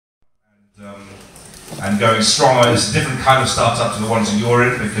and going strong. It's a different kind of startup to the ones that you're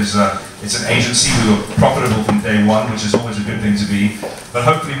in, because it's an agency. We were profitable from day one, which is always a good thing to be. But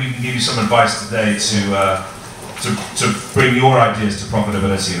hopefully we can give you some advice today to bring your ideas to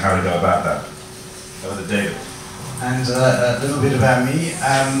profitability and how to go about that. Over to David. And a little bit about me.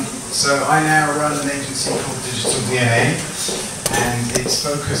 So I now run an agency called Digital DNA, and its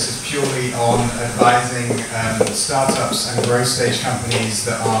focus is purely on advising startups and growth stage companies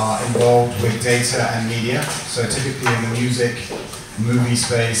that are involved with data and media. So typically in the music, movie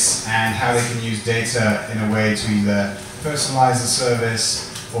space, and how they can use data in a way to either personalize the service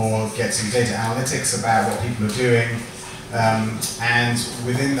or get some data analytics about what people are doing. And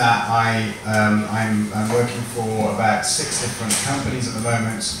within that, I'm working for about 6 different companies at the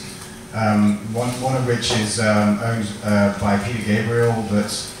moment. One of which is owned by Peter Gabriel, but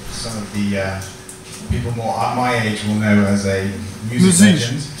some of the people more at my age will know as a music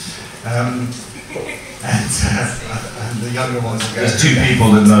legend. And the younger ones will go. There's 2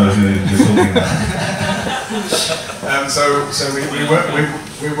 people that know who you're talking about. So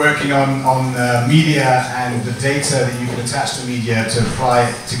we're working on media and the data that you can attach to media to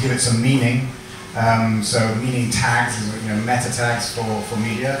apply to give it some meaning. So meaning tags, meta tags for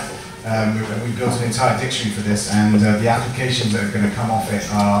media. We built an entire dictionary for this, and the applications that are going to come off it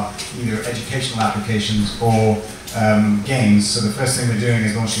are either educational applications or games. So the first thing we're doing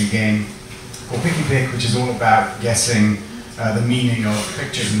is launching a game called Picky Pick, which is all about guessing the meaning of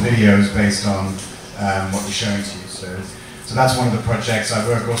pictures and videos based on what you're showing to you. So that's one of the projects. I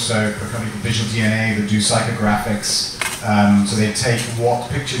work also for a company called Visual DNA that do psychographics. So they take what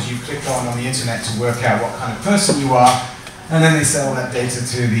pictures you clicked on the internet to work out what kind of person you are, and then they sell that data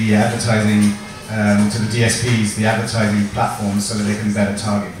to the advertising, to the DSPs, the advertising platforms, so that they can better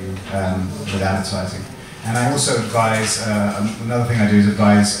target you with advertising. And I also advise, another thing I do is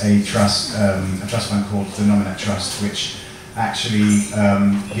advise a trust fund called the Nominate Trust, which actually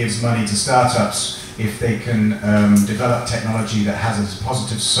gives money to startups if they can develop technology that has a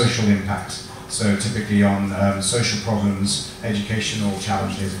positive social impact. So typically on social problems, educational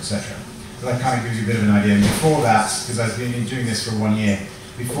challenges, etc. So that kind of gives you a bit of an idea. And before that, because I've been doing this for 1 year,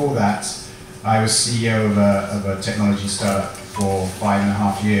 before that I was CEO of a technology startup for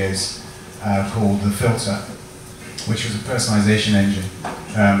 5.5 years called The Filter, which was a personalization engine.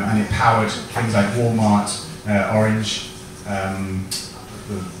 And it powered things like Walmart, Orange,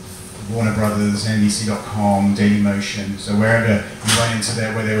 Warner Brothers, NBC.com, Dailymotion. So wherever you went into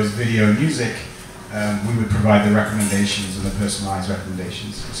there where there was video and music, we would provide the recommendations and the personalized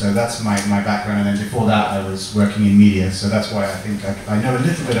recommendations. So that's my background, and then before that I was working in media, so that's why I think I know a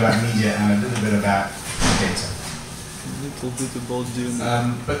little bit about media and a little bit about data. A little bit about doing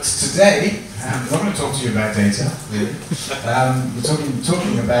but today, I'm not going to talk to you about data, really. We're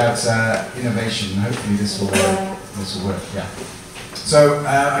talking about innovation. Hopefully this will work, yeah. So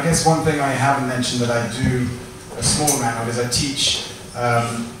I guess one thing I haven't mentioned that I do a small amount of is I teach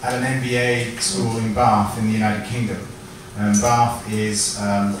at an MBA school in Bath in the United Kingdom. Bath is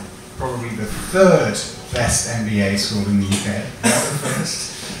probably the 3rd best MBA school in the UK, not the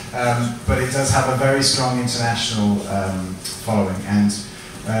first. But it does have a very strong international following, and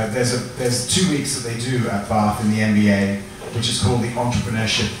there's 2 weeks that they do at Bath in the MBA, which is called the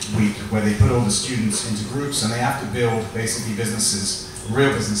Entrepreneurship Week, where they put all the students into groups and they have to build basically businesses,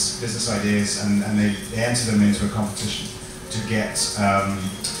 real business ideas, and they enter them into a competition to get a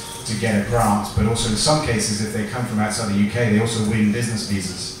grant. But also in some cases, if they come from outside the UK, they also win business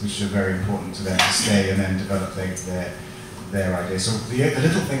visas, which are very important to them to stay and then develop their ideas. So the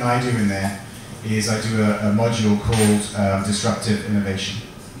little thing I do in there is I do a module called Disruptive Innovation.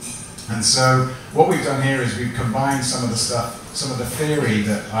 And so what we've done here is we've combined some of the stuff, some of the theory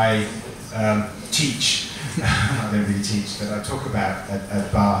that I teach, I don't really teach, that I talk about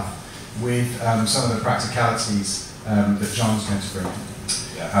at Bath, with some of the practicalities that John's going to bring in.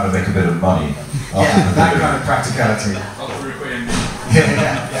 Yeah, how to make a bit of money. Yeah, that kind of practicality.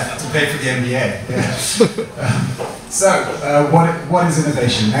 Yeah, to pay for the MBA. Yeah. So, what is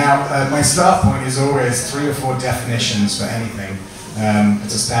innovation? Now, my start point is always 3 or 4 definitions for anything.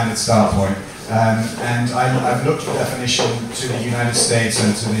 It's a standard start point. And I've looked at the definition to the United States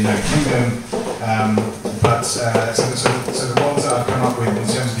and to the United Kingdom, so the ones that I've come up with in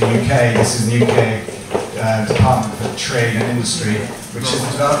terms of the UK, this is the UK Department for Trade and Industry, which is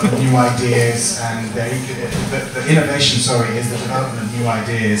the development of new ideas, and the innovation, is the development of new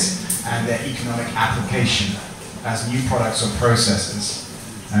ideas and their economic application as new products or processes.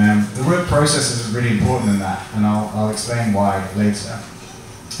 The word processes is really important in that, and I'll explain why later.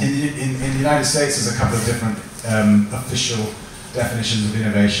 In the United States, there's a couple of different official definitions of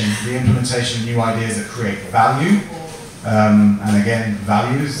innovation: the implementation of new ideas that create value. And again,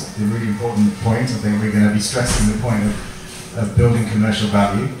 value is the really important point. I think we're going to be stressing the point of building commercial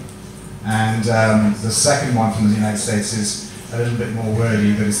value. And the second one from the United States is a little bit more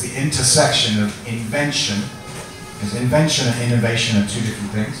wordy, but it's the intersection of invention. Because invention and innovation are two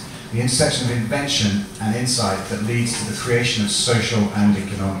different things. The intersection of invention and insight that leads to the creation of social and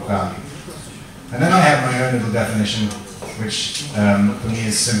economic value. And then I have my own little definition, which for me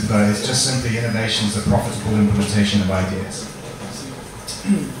is simpler. It's just simply innovation is the profitable implementation of ideas.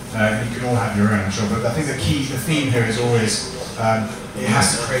 You can all have your own, I'm sure, but I think the theme here is always it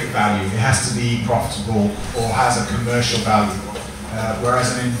has to create value. It has to be profitable or has a commercial value.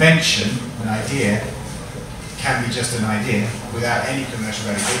 Whereas an invention, an idea, can be just an idea without any commercial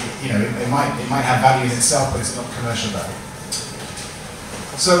value. It might have value in itself, but it's not commercial value.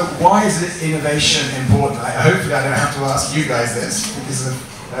 So why is innovation important? Hopefully I don't have to ask you guys this because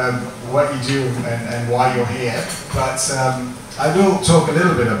of what you do and why you're here. But I will talk a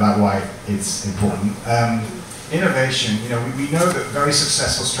little bit about why it's important. Innovation, we know that very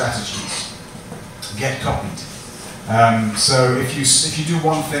successful strategies get copied. So if you do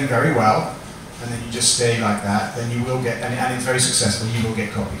one thing very well, and then you just stay like that, then you will get, and it's very successful, you will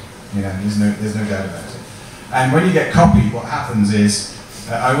get copied. There's no doubt about it. And when you get copied, what happens is,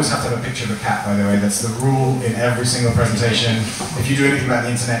 I always have to have a picture of a cat, by the way. That's the rule in every single presentation. If you do anything about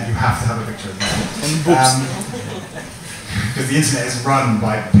the internet, you have to have a picture of a cat. Because the internet is run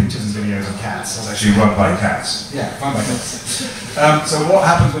by pictures and videos of cats. It's actually run by cats. Yeah, run by cats. So what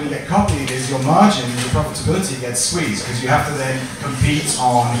happens when you get copied is your margin, your profitability gets squeezed because you have to then compete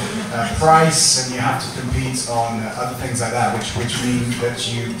on price and you have to compete on other things like that, which mean that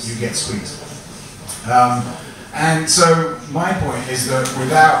you get squeezed. And so my point is that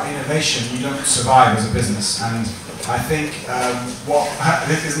without innovation, you don't survive as a business. And I think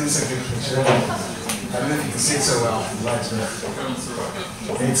this isn't a good picture. I don't know if you can see it so well.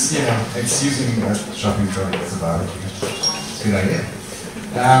 It's using a shopping trolley. That's about it. It's a good idea.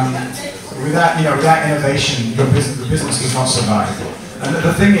 Without innovation, the business does not survive. And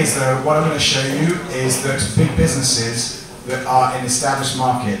the thing is, though, what I'm going to show you is that big businesses that are in established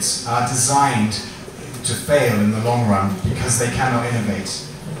markets are designed to fail in the long run because they cannot innovate.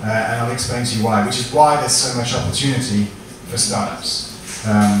 And I'll explain to you why, which is why there's so much opportunity for startups.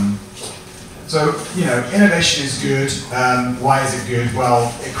 So, innovation is good. Why is it good?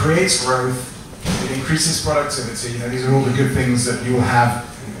 Well, it creates growth, it increases productivity. These are all the good things that you will have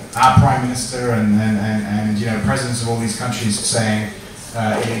our Prime Minister and presidents of all these countries saying.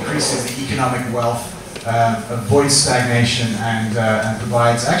 It increases the economic wealth, avoids stagnation, and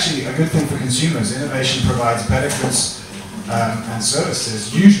provides, actually, a good thing for consumers. Innovation provides better goods and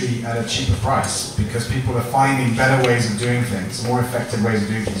services, usually at a cheaper price, because people are finding better ways of doing things, more effective ways of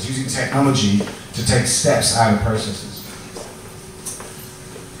doing things, using technology to take steps out of processes.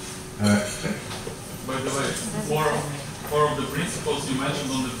 By the way, four of the principles you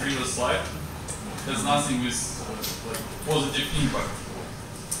mentioned on the previous slide has nothing with positive impact.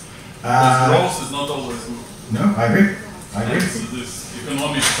 Growth is not always good. No, I agree. This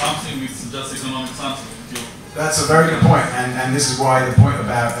economic something is just economic something. That's a very good point, and this is why the point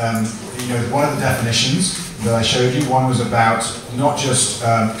about, one of the definitions that I showed you, one was about not just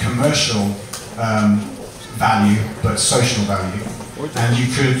commercial value, but social value. And you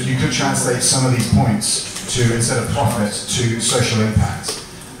could translate some of these points to, instead of profit, to social impact.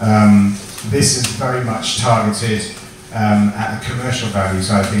 This is very much targeted at the commercial value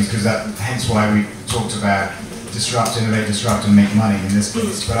side of things, because hence why we talked about disrupt, innovate, disrupt, and make money in this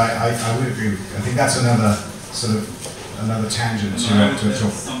case. But I would agree. I think that's another tangent to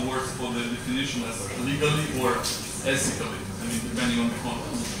talk. Some words for the definition as legally or ethically, depending on the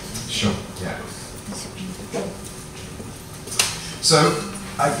context. Sure. Yeah. So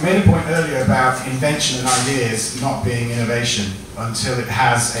I made a point earlier about invention and ideas not being innovation until it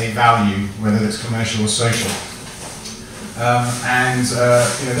has a value, whether it's commercial or social.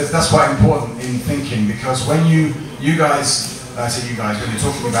 That's quite important in thinking, because when you guys, I say you guys, when you're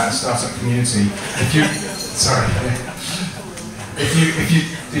talking about a startup community, if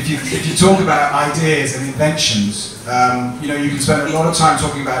you talk about ideas and inventions, you can spend a lot of time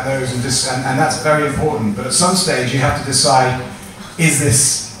talking about those, and that's very important. But at some stage, you have to decide: does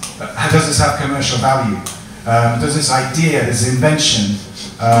this have commercial value? Does this idea, this invention,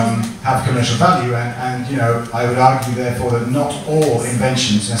 have commercial value? And I would argue, therefore, that not all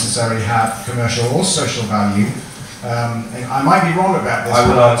inventions necessarily have commercial or social value. I might be wrong about this. I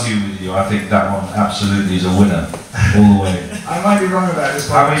would argue with you. I think that one absolutely is a winner, all the way. I might be wrong about this.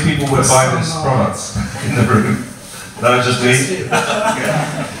 How many people would buy this product in the room? That just me?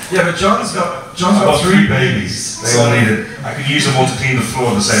 Yeah, but John's got I've got 3 babies. They all need it. I could use them all to clean the floor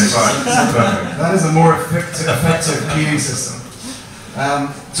at the same time. Perfect. That is a more effective cleaning system.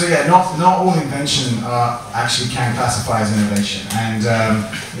 So yeah, not all invention actually can classify as innovation. And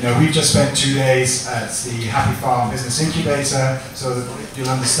you know, we've just spent 2 days at the Happy Farm Business Incubator, so that you'll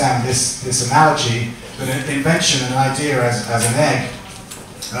understand this analogy. But an invention, an idea as an egg,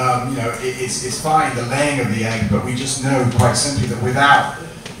 you know, it's fine, the laying of the egg, but we just know quite simply that without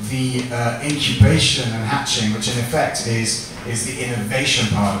the incubation and hatching, which in effect is the innovation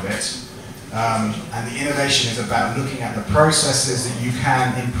part of it, and the innovation is about looking at the processes that you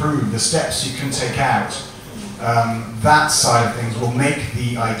can improve, the steps you can take out. That side of things will make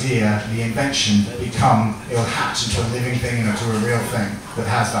the idea, the invention, it'll hatch into a living thing and into a real thing that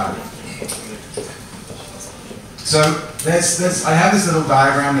has value. So I have this little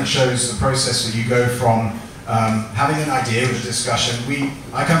diagram that shows the process that you go from having an idea with a discussion.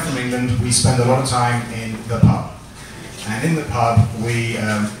 I come from England, we spend a lot of time in the pub. And in the pub,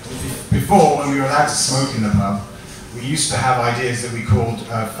 before, when we were allowed to smoke in the pub, we used to have ideas that we called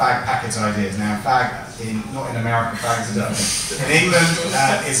fag packet ideas. Now, fag, not in America, fag is a different. In England,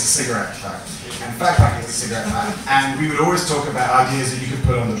 it's a cigarette fag. And fag packet is a cigarette pack. And we would always talk about ideas that you could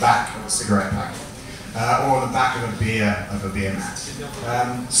put on the back of a cigarette pack. Or on the back of a beer mat.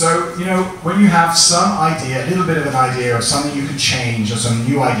 So, you know, when you have some idea, a little bit of an idea, or something you could change, or some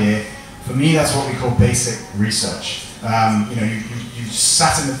new idea, for me that's what we call basic research. You know, you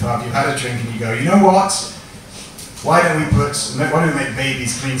sat in the pub, you had a drink, and you go, you know what? Why don't we make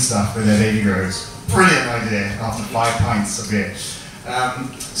babies clean stuff with their baby grows? Brilliant idea after 5 pints of beer.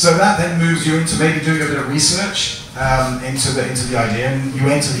 So that then moves you into maybe doing a bit of research into the idea, and you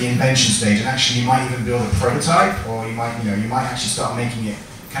enter the invention stage. And actually, you might even build a prototype, or you might actually start making it.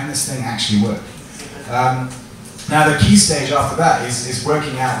 Can this thing actually work? Now, the key stage after that is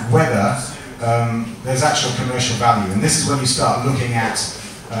working out whether there's actual commercial value, and this is when you start looking at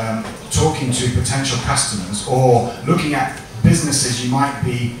talking to potential customers, or looking at businesses you might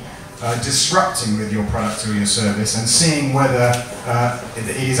be disrupting with your product or your service, and seeing whether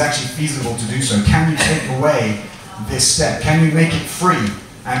it is actually feasible to do so. Can you take away this step? Can you make it free,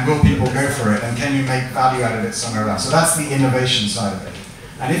 and will people go for it? And can you make value out of it somewhere else? So that's the innovation side of it.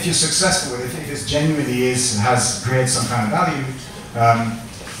 And if you're successful with it, if this genuinely creates some kind of value,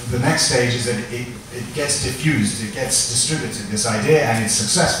 the next stage is that it gets diffused, it gets distributed, this idea, and it's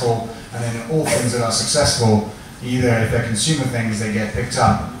successful. And then all things that are successful, either if they're consumer things, they get picked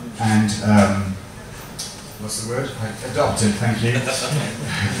up and what's the word? Adopted, thank you.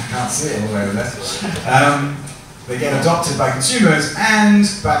 Can't see it all over there. They get adopted by consumers, and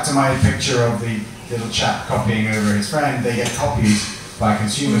back to my picture of the little chap copying over his friend, they get copied by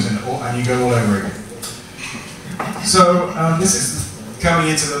consumers, and you go all over again. So this is coming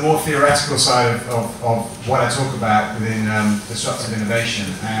into the more theoretical side of what I talk about within disruptive innovation.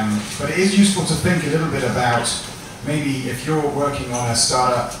 But it is useful to think a little bit about maybe if you're working on a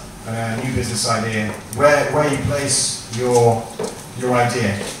startup, a new business idea, where you place your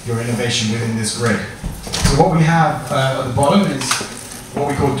idea, your innovation within this grid. So what we have at the bottom is what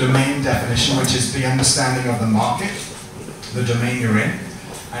we call domain definition, which is the understanding of the market, the domain you're in,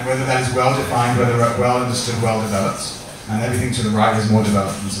 and whether that is well defined, whether well understood, well developed. And everything to the right is more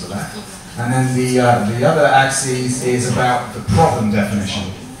developed than to the left. And then the other axis is about the problem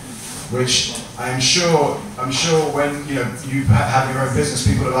definition, which I'm sure when you have your own business,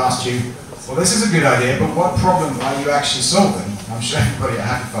 people have asked you, well, this is a good idea, but what problem are you actually solving? I'm sure everybody at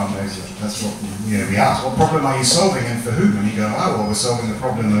Happy Farm knows that. That's what we ask. What problem are you solving, and for whom? And you go, oh, well, we're solving the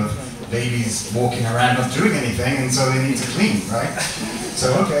problem of babies walking around not doing anything, and so they need to clean, right?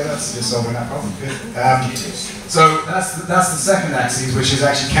 So okay, you're solving that problem. Good. So that's the second axis, which is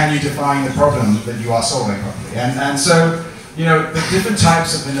actually, can you define the problem that you are solving properly? And so, you know, the different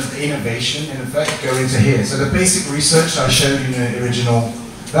types of innovation, in effect, go into here. So the basic research I showed you in the original,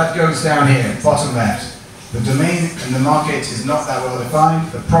 that goes down here, bottom left. The domain and the market is not that well defined.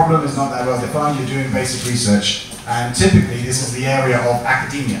 The problem is not that well defined. You're doing basic research. And typically, this is the area of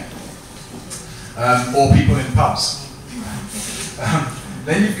academia, or people in pubs.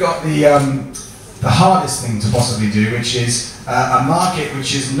 Then you've got the hardest thing to possibly do, which is a market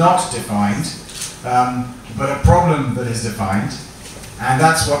which is not defined, but a problem that is defined, and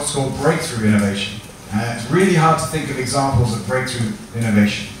that's what's called breakthrough innovation. It's really hard to think of examples of breakthrough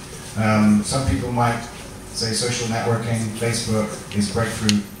innovation. Some people might say social networking, Facebook is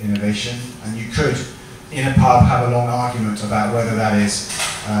breakthrough innovation, and you could, in a pub, have a long argument about whether that is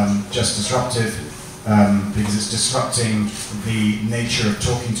just disruptive, because it's disrupting the nature of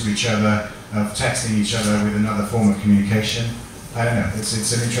talking to each other, of texting each other with another form of communication. I don't know, it's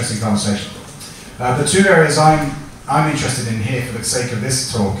an interesting conversation. The two areas I'm interested in here for the sake of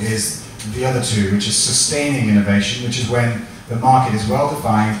this talk is the other two, which is sustaining innovation, which is when the market is well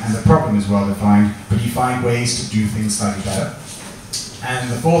defined and the problem is well defined, but you find ways to do things slightly better.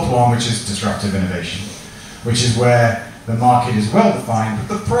 And the fourth one, which is disruptive innovation, which is where the market is well defined,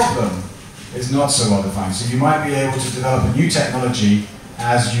 but the problem is not so well defined. So you might be able to develop a new technology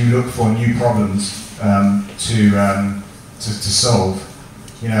as you look for new problems to solve.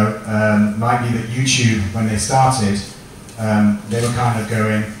 You know, might be that YouTube, when they started, they were kind of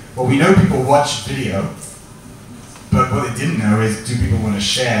going, well, we know people watch video, but what they didn't know is, do people want to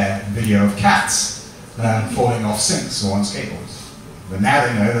share video of cats falling off sinks or on skateboards? But now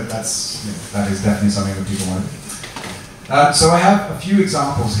they know that that is definitely something that people want to do. So I have a few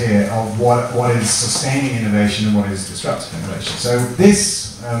examples here of what is sustaining innovation and what is disruptive innovation. So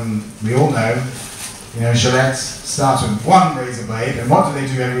this, we all know, you know, Gillette starts with one razor blade, and what do they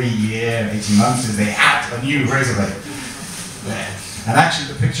do every year, 18 months, is they add a new razor blade. There. And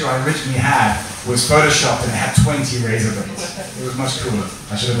actually the picture I originally had was photoshopped and it had 20 razor blades. It was much cooler.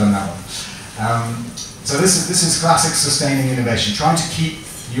 I should have done that one. So this is classic sustaining innovation, trying to keep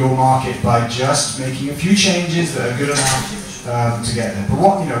your market by just making a few changes that are good enough to get there. But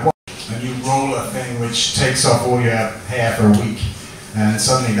what a new roller thing which takes off all your hair for a week, and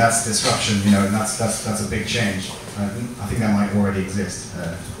suddenly that's disruption, you know, and that's a big change. I think that might already exist.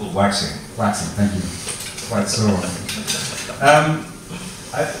 Called waxing. Waxing, thank you. Quite sore.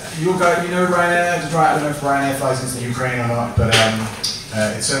 You know Ryanair? I don't know if Ryanair flies into Ukraine or not, but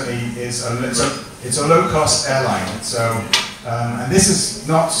it certainly is. It's a low-cost airline. So, and this is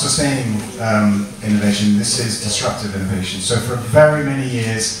not sustaining innovation. This is disruptive innovation. So, for very many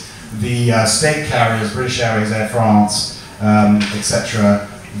years, the state carriers, British Airways, Air France, etc.,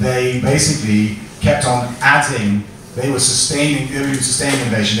 they basically kept on adding. They were sustaining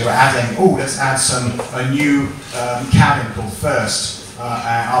innovation. They were adding, oh, let's add a new cabin called First.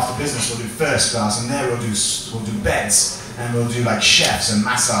 After business, we'll do first class, and there we'll do beds, and we'll do like chefs and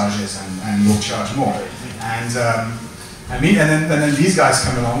massages, and we'll charge more. And then these guys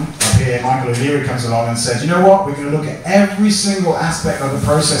come along up here. Michael O'Leary comes along and says, you know what? We're going to look at every single aspect of the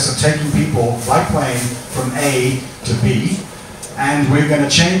process of taking people by plane from A to B, and we're going to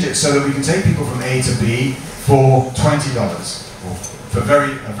change it so that we can take people from A to B for $20, or for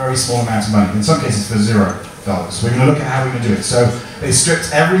a very small amount of money. In some cases, for $0. We're going to look at how we're going to do it. So they stripped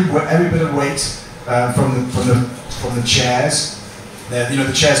every bit of weight from the chairs.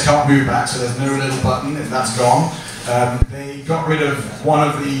 The chairs can't move back, so there's no little button. That's gone. They got rid of one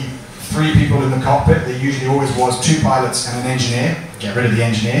of the 3 people in the cockpit. There usually always was 2 pilots and an engineer. Get rid of the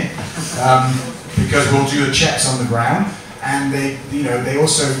engineer because we'll do the checks on the ground. And they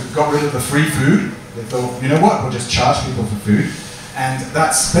also got rid of the free food. They thought, you know what? We'll just charge people for food. And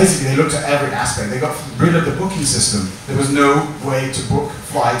that's basically, they looked at every aspect. They got rid of the booking system. There was no way to book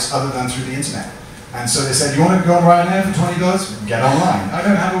flights other than through the internet. And so they said, you want to go on Ryanair for $20? Get online. I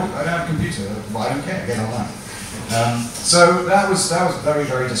don't have a computer. Well, I don't care. Get online. So that was very,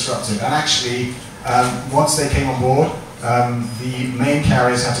 very disruptive. And actually, once they came on board, the main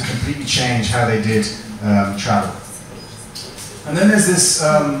carriers had to completely change how they did travel. And then there's this,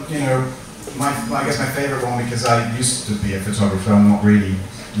 I guess my favorite one, because I used to be a photographer. I'm not really,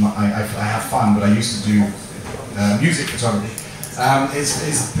 I have fun, but I used to do music photography.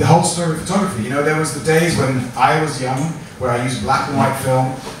 Is the whole story of photography. You know, there was the days when I was young, where I used black and white film,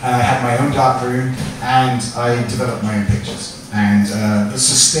 and I had my own dark room, and I developed my own pictures. And the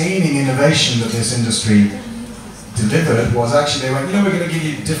sustaining innovation that this industry delivered was actually, they went, you know, we're going to give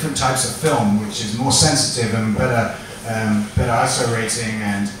you different types of film, which is more sensitive and better ISO rating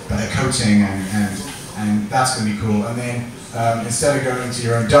and better coating, and that's going to be cool. And then instead of going to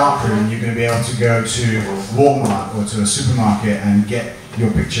your own dark room, you're going to be able to go to Walmart or to a supermarket and get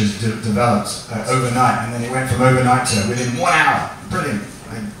your pictures developed overnight. And then it went from overnight to within 1 hour. Brilliant.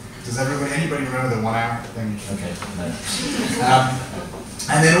 Does anybody remember the 1 hour thing? Okay. No.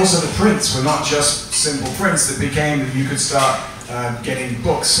 And then also the prints were not just simple prints. That became that you could start getting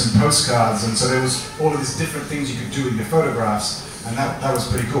books and postcards, and so there was all of these different things you could do with your photographs, and that was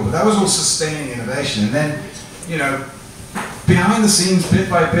pretty cool. But that was all sustaining innovation. And then, you know, behind the scenes, bit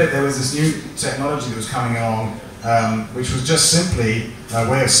by bit, there was this new technology that was coming along, which was just simply a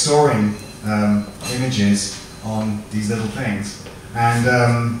way of storing images on these little things, and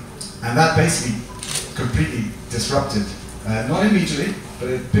that basically completely disrupted, not immediately,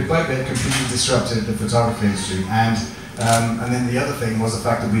 but bit by bit, completely disrupted the photography industry. And then the other thing was the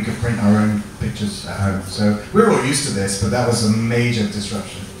fact that we could print our own pictures at home. So we were all used to this, but that was a major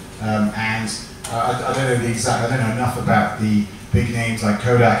disruption. I don't know the exact, I don't know enough about the big names like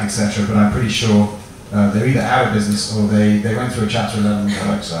Kodak, etc., but I'm pretty sure they're either out of business or they went through a Chapter 11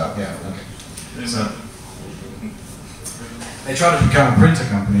 product, so yeah, okay. So, they tried to become a printer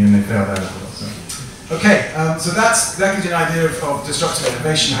company and they failed out as well. So. Okay, so that gives you an idea of disruptive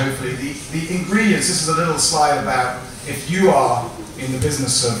innovation, hopefully. The ingredients, this is a little slide about if you are in the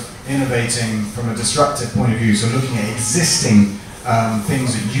business of innovating from a disruptive point of view, so looking at existing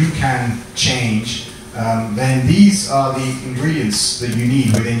things that you can change, then these are the ingredients that you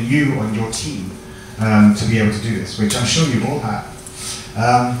need within you and your team to be able to do this, which I'm sure you all have.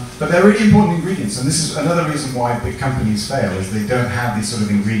 But they're really important ingredients, and this is another reason why big companies fail, is they don't have these sort of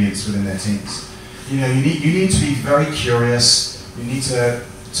ingredients within their teams. You know, you need to be very curious, you need to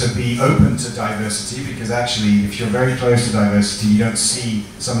be open to diversity, because actually if you're very close to diversity, you don't see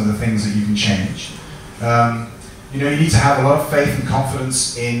some of the things that you can change. You know, you need to have a lot of faith and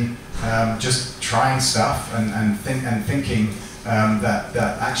confidence in just trying stuff and thinking that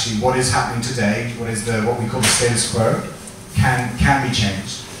actually what is happening today, what we call the status quo, can be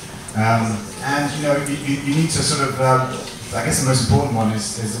changed. And you know, you need to sort of, I guess the most important one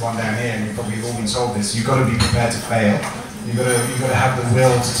is the one down here, and you've probably all been told this, you've got to be prepared to fail. You've got to have the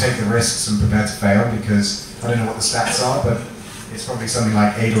will to take the risks and prepare to fail, because I don't know what the stats are, but it's probably something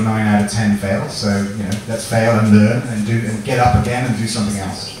like 8 or 9 out of 10 fail. So, you know, let's fail and learn and get up again and do something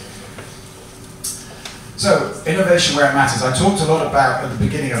else. So, innovation where it matters. I talked a lot about, at the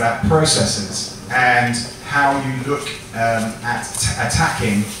beginning, about processes and how you look at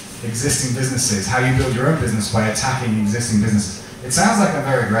attacking existing businesses, how you build your own business by attacking existing businesses. It sounds like I'm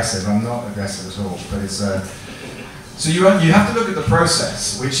very aggressive. I'm not aggressive at all, but it's... So you have to look at the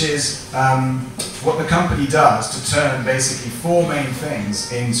process, which is what the company does to turn basically 4 main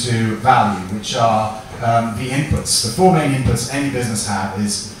things into value, which are the inputs. The 4 main inputs any business have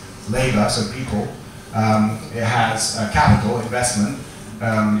is labor, so people. It has capital, investment.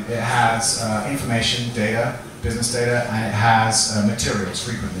 It has information, data, business data, and it has materials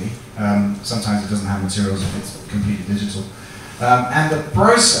frequently. Sometimes it doesn't have materials if it's completely digital. And the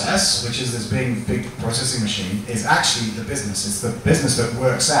process, which is this big processing machine, is actually the business. It's the business that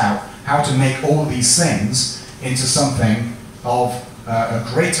works out how to make all these things into something of a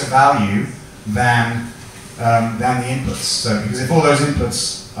greater value than the inputs. So, because if all those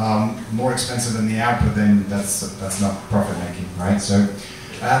inputs are more expensive than the output, then that's not profit making, right? So,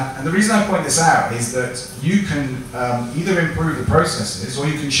 and the reason I point this out is that you can either improve the processes or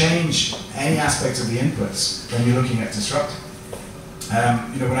you can change any aspect of the inputs when you're looking at disrupting.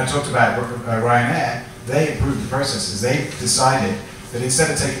 You know, when I talked about Ryanair, they improved the processes. They decided that instead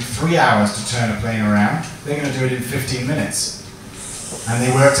of taking 3 hours to turn a plane around, they're going to do it in 15 minutes. And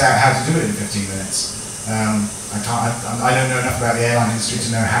they worked out how to do it in 15 minutes. I don't know enough about the airline industry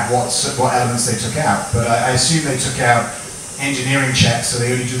to know what elements they took out, but I assume they took out engineering checks, so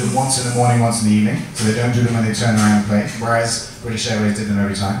they only do them once in the morning, once in the evening, so they don't do them when they turn around the plane, whereas British Airways did them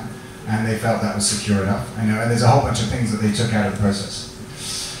every time. And they felt that was secure enough. I know, and there's a whole bunch of things that they took out of the process.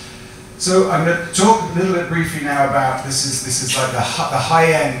 So I'm going to talk a little bit briefly now about this is like the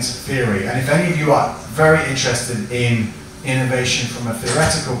high-end theory. And if any of you are very interested in innovation from a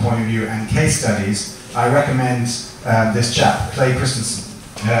theoretical point of view and case studies, I recommend this chap, Clay Christensen.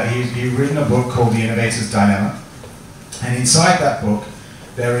 He's written a book called The Innovator's Dilemma. And inside that book,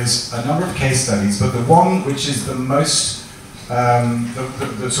 there is a number of case studies, but the one which is the most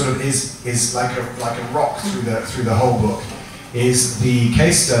the sort of is like a rock through the whole book is the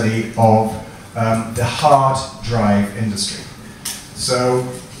case study of the hard drive industry. So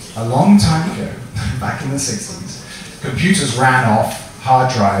a long time ago, back in the 60s, computers ran off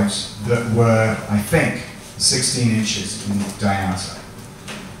hard drives that were, I think, 16 inches in diameter.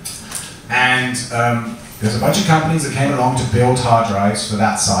 And there's a bunch of companies that came along to build hard drives for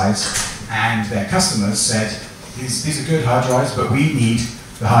that size, and their customers said, these are good hard drives, but we need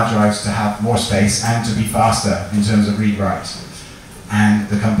the hard drives to have more space and to be faster in terms of read-write. And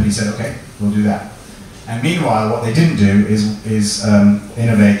the company said, okay, we'll do that. And meanwhile, what they didn't do is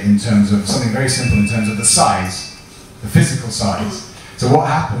innovate in terms of something very simple in terms of the size, the physical size. So what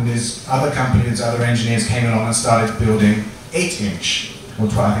happened is other companies, other engineers came along and started building 8-inch, or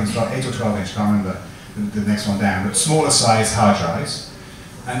 12, I think it's about 8 or 12-inch, can't remember the next one down, but smaller size hard drives.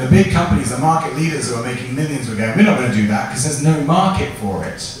 And the big companies, the market leaders who are making millions were going, we're not going to do that because there's no market for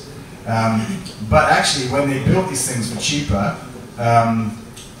it. But actually, when they built these things for cheaper,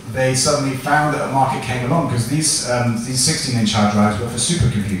 they suddenly found that a market came along because these 16-inch hard drives were for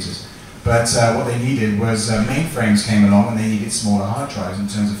supercomputers. But what they needed was mainframes came along and they needed smaller hard drives in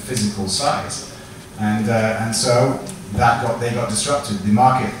terms of physical size. And so they got disrupted. The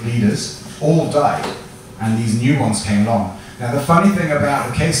market leaders all died, and these new ones came along. Now the funny thing about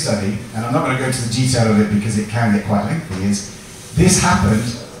the case study, and I'm not going to go into the detail of it because it can get quite lengthy, is this happened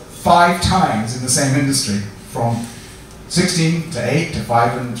 5 times in the same industry, from 16 to 8 to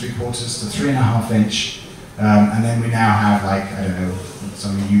 5 3/4 to 3.5 inch, and then we now have, like, I don't know,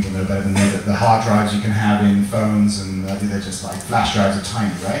 some of you will know better than me, that the hard drives you can have in phones, and they're just like flash drives are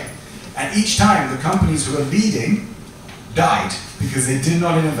tiny, right? And each time the companies who are leading died because they did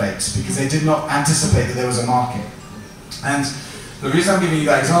not innovate, because they did not anticipate that there was a market. And the reason I'm giving you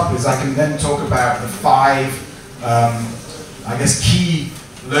that example is I can then talk about the 5, I guess, key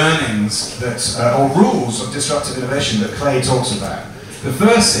learnings that, or rules of disruptive innovation that Clay talks about. The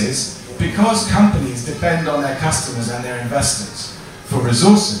first is, because companies depend on their customers and their investors for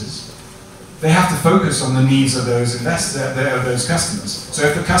resources, they have to focus on the needs of those those customers. So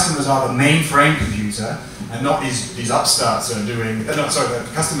if the customers are the mainframe computer, and not these upstarts that are doing, the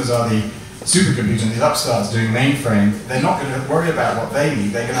customers are the supercomputer and these upstarts doing mainframe, they're not going to worry about what they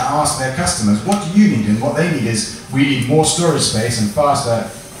need. They're going to ask their customers, what do you need? And what they need is, we need more storage space and faster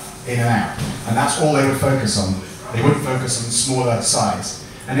in and out. And that's all they would focus on. They wouldn't focus on smaller size.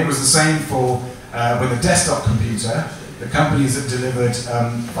 And it was the same for with the desktop computer. The companies that delivered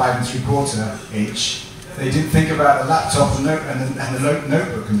 5 3/4 inch, they didn't think about the laptop and the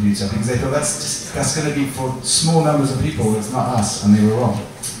notebook computer, because they thought that's going to be for small numbers of people. It's not us, and they were wrong.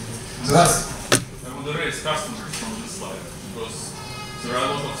 So that's. I want to raise customers from this slide, because there are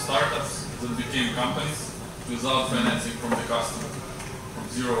a lot of startups that became companies without financing from the customer, from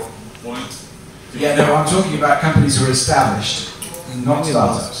 0 point. Yeah, no, I'm talking about companies who are established, not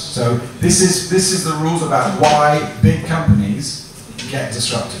startups. So this is the rules about why big companies get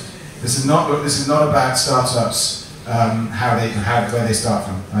disrupted. This is not about startups, where they start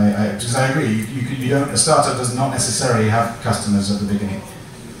from. Because I agree, a startup does not necessarily have customers at the beginning.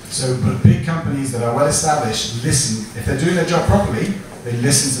 So, but big companies that are well established listen. If they're doing their job properly, they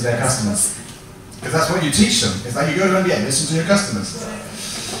listen to their customers. Because that's what you teach them. It's like you go to MBA, listen to your customers.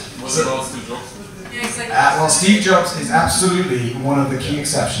 What about Steve Jobs? Yeah, exactly. Well, Steve Jobs is absolutely one of the key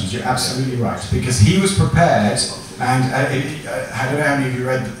exceptions. You're absolutely right, because he was prepared, and I don't know how many of you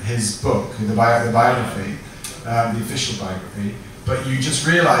read his book, the biography, the official biography, but you just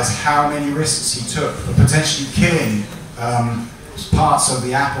realize how many risks he took for potentially killing parts of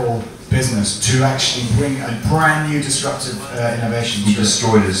the Apple business to actually bring a brand new disruptive innovation. He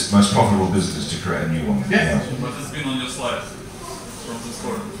destroyed his most profitable business to create a new one. Yeah. But it's been on your slide from this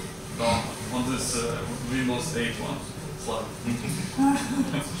corner. On this Windows 8 one slide.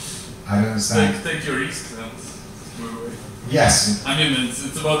 I don't understand. Take your risks and move away. Yes. I mean,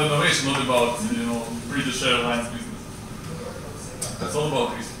 it's about innovation, not about, British Airlines business. That's all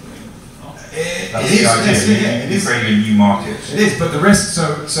about risk. That's the idea. It is creating a new market. It is, but the risk.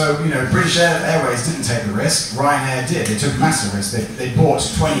 So British Airways didn't take the risk. Ryanair did. They took massive risk. They bought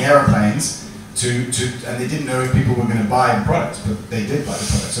 20 aeroplanes and they didn't know if people were going to buy the product, but they did buy the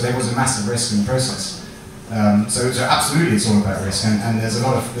product. So there was a massive risk in the process. So absolutely, it's all about risk, and there's a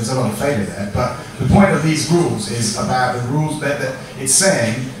lot of failure there. But the point of these rules is about the rules that it's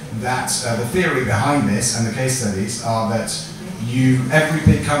saying that the theory behind this and the case studies are that every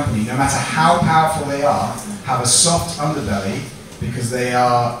big company, no matter how powerful they are, have a soft underbelly because they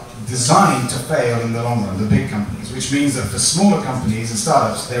are designed to fail in the long run, the big companies, which means that for smaller companies and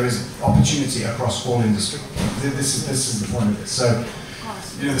startups, there is opportunity across all industry. This is the point of it. So,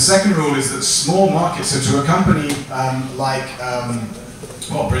 the second rule is that small markets, so to a company like,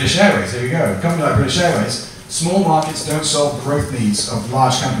 British Airways, here we go, a company like British Airways, small markets don't solve the growth needs of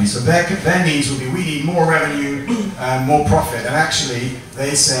large companies. So their needs will be, we need more revenue, more profit. And actually,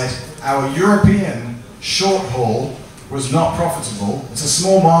 they said, our European short haul was not profitable. It's a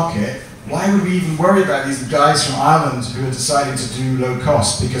small market. Why would we even worry about these guys from Ireland who are deciding to do low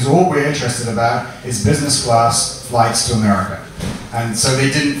cost? Because all we're interested about is business class flights to America. And so they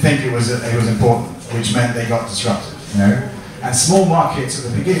didn't think it was important, which meant they got disrupted. And small markets at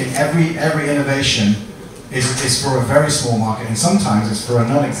the beginning, every innovation is for a very small market, and sometimes it's for a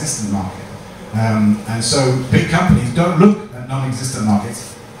non-existent market. And so big companies don't look at non-existent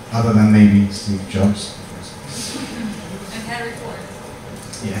markets, other than maybe Steve Jobs. And Henry Ford.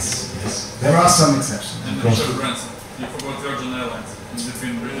 Yes. There are some exceptions. And Richard Branson. You forgot Virgin Airlines in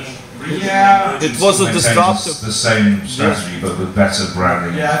between British. Yeah. It was a disruptive. The same strategy, but with better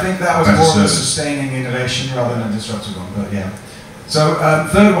branding. Yeah, I think that was better more of a service. sustaining innovation rather than a disruptive one. But yeah. So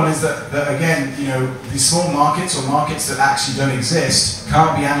third one is that again, you know, these small markets or markets that actually don't exist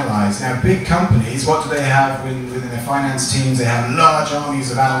can't be analyzed. Now, big companies, what do they have within their finance teams? They have large armies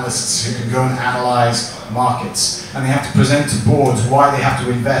of analysts who can go and analyze markets, and they have to present to boards why they have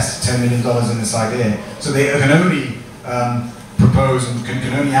to invest $10 million in this idea. So they can only propose and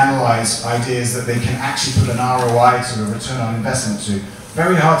can only analyze ideas that they can actually put an ROI to, a return on investment to.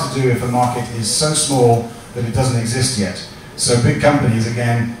 Very hard to do if a market is so small that it doesn't exist yet. So big companies,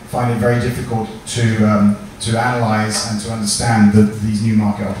 again, find it very difficult to analyze and to understand these new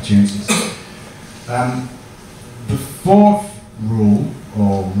market opportunities. The fourth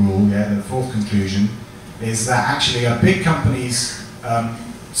the fourth conclusion is that actually a big company's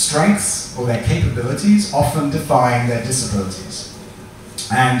strengths or their capabilities often define their disabilities.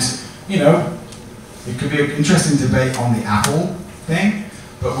 And, you know, it could be an interesting debate on the Apple thing,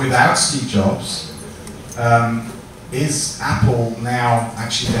 but without Steve Jobs, is Apple now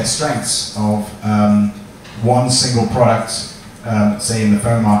actually their strengths of one single product, say in the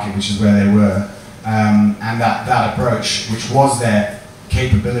phone market, which is where they were, and that approach, which was their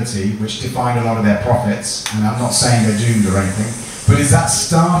capability, which defined a lot of their profits, and I'm not saying they're doomed or anything, but is that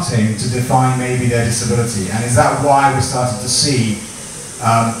starting to define maybe their disability? And is that why we're starting to see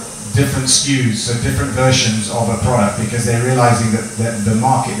different SKUs, so different versions of a product, because they're realizing that the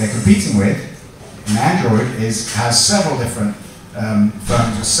market they're competing with in Android has several different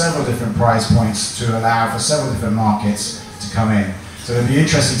phones with several different price points to allow for several different markets to come in. So it'd be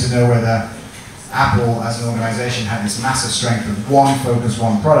interesting to know whether Apple as an organization had this massive strength of one focus,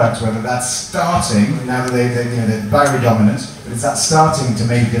 one product, whether that's starting, now that they're very dominant, but is that starting to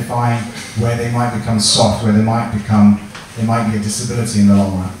maybe define where they might become soft, where they might be a disability in the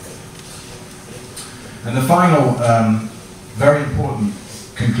long run. And the final very important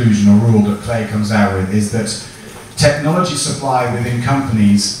conclusion or rule that Clay comes out with is that technology supply within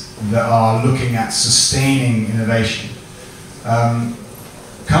companies that are looking at sustaining innovation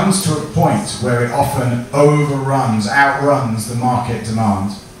comes to a point where it often outruns the market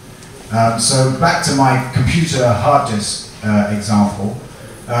demand. So back to my computer hard disk example,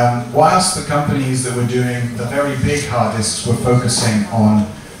 whilst the companies that were doing the very big hard disks were focusing on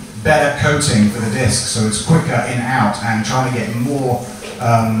better coating for the disk, so it's quicker in out and trying to get more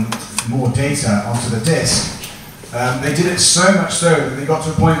data onto the disk. They did it so much so that they got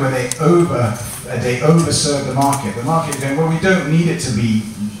to a point where they overserved the market. The market going, well, we don't need it to be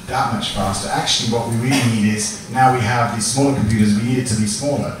that much faster. Actually, what we really need is, now we have these smaller computers, we need it to be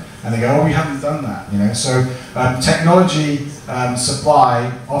smaller. And they go, oh, we haven't done that, you know. So technology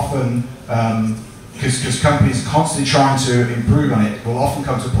supply often, because companies are constantly trying to improve on it, will often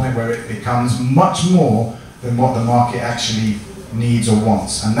come to a point where it becomes much more than what the market actually needs or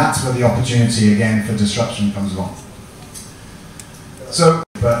wants. And that's where the opportunity, again, for disruption comes along. So,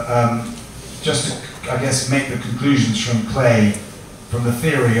 but just to, I guess, make the conclusions from Clay, from the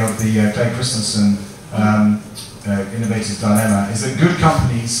theory of the Clay Christensen innovator's dilemma, is that good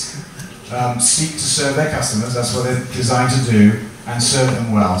companies seek to serve their customers, that's what they're designed to do, and serve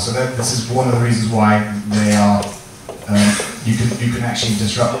them well. So this is one of the reasons why they are, you can actually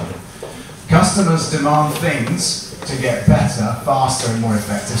disrupt them. Customers demand things to get better, faster, and more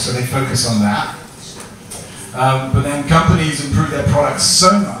effective, so they focus on that. But then companies improve their products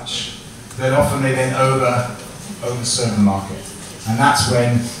so much that often they then overserve the market. And that's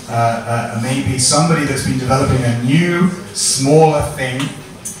when maybe somebody that's been developing a new, smaller thing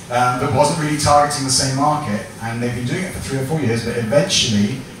that wasn't really targeting the same market, and they've been doing it for 3 or 4 years, but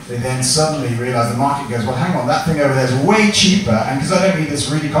eventually they then suddenly realize the market goes, well, hang on, that thing over there is way cheaper, and because I don't need this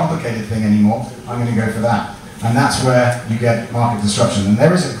really complicated thing anymore, I'm going to go for that. And that's where you get market disruption. And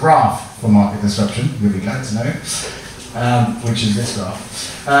there is a graph for market disruption, you'll be glad to know, which is this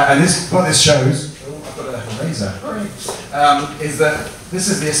graph. And what this shows, oh, I've got a razor, is that this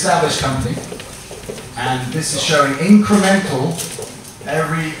is the established company, and this is showing incremental,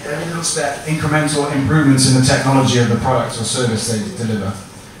 every little step, incremental improvements in the technology of the product or service they deliver.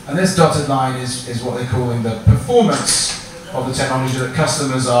 And this dotted line is what they're calling the performance of the technology that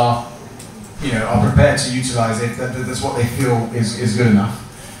customers are prepared to utilize it. That's what they feel is good enough.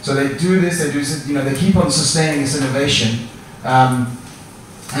 So they do this. They keep on sustaining this innovation, and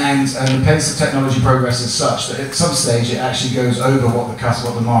the pace of technology progress is such that at some stage it actually goes over what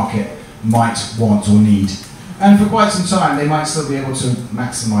the market might want or need. And for quite some time, they might still be able to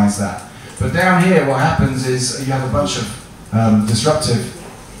maximize that. But down here, what happens is you have a bunch of disruptive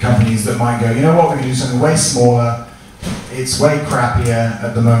companies that might go, you know what, we're going to do something way smaller. It's way crappier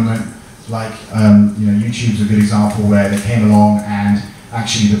at the moment. Like, YouTube's a good example where they came along and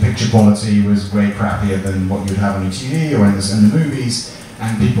actually the picture quality was way crappier than what you'd have on your TV or in the movies,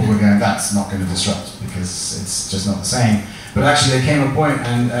 and people were going, that's not going to disrupt because it's just not the same. But actually there came a point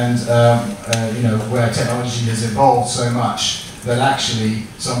you know, where technology has evolved so much that actually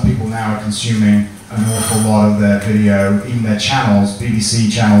some people now are consuming an awful lot of their video, even their channels.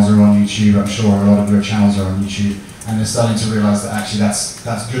 BBC channels are on YouTube, I'm sure a lot of your channels are on YouTube, and they're starting to realize that actually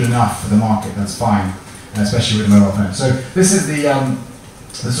that's good enough for the market, that's fine, especially with the mobile phone. So this is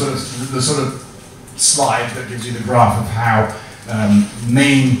the sort of slide that gives you the graph of how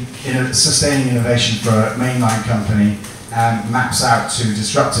sustaining innovation for a mainline company maps out to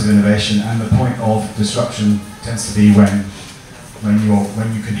disruptive innovation, and the point of disruption tends to be when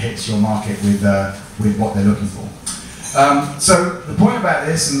you can hit your market with what they're looking for. So the point about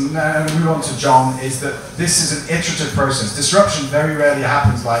this, and now we move on to John, is that this is an iterative process. Disruption very rarely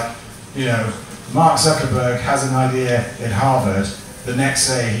happens like, you know, Mark Zuckerberg has an idea at Harvard, the next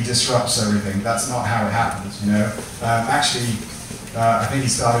day he disrupts everything. That's not how it happens, you know. Actually, I think he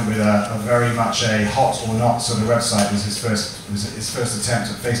started with a very much a hot or not sort of website. Was his first attempt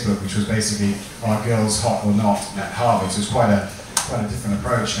at Facebook, which was basically "Are girls hot or not?" at Harvard. So it was quite a different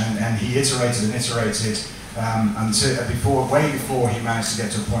approach, and he iterated and iterated until way before he managed to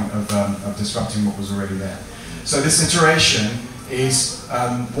get to a point of disrupting what was already there. So this iteration is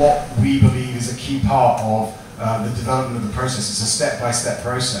what we believe is a key part of the development of the process. It's a step-by-step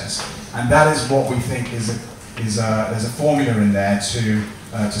process, and that is what we think is there's a formula in there to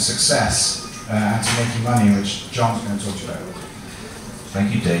success and to making money, which John's going to talk to you about.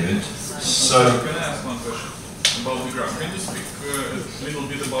 Thank you, David. So, can I ask one question about the graph? Can you speak a little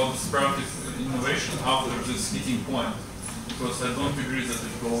bit about disruptive innovation after this hitting point? Because I don't agree that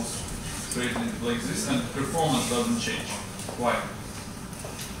it goes straight like this and performance doesn't change. Why?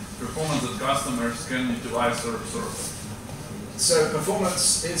 Performance that customers can utilize or absorb. So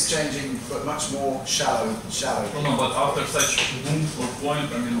performance is changing, but much more shallow. No, but after such boom or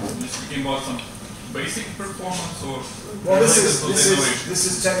point, I mean, you're speaking about some basic performance or? Well, this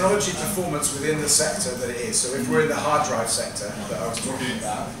is technology performance within the sector that it is. So if we're in the hard drive sector that I was talking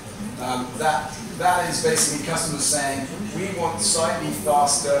about, that is basically customers saying we want slightly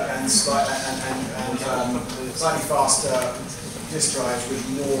faster and slightly faster disk drives with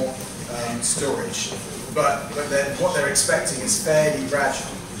more storage. But what they're expecting is fairly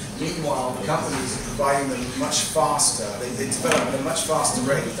gradual. Meanwhile, the companies are providing them much faster. They develop at a much faster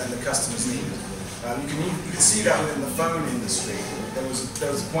rate than the customers need. You can see that within the phone industry. There was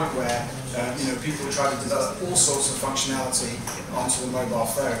a point where you know, people tried to develop all sorts of functionality onto a mobile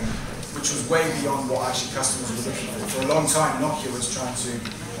phone, which was way beyond what actually customers were looking for. For a long time, Nokia was trying to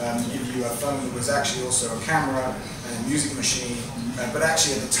give you a phone that was actually also a camera and a music machine. But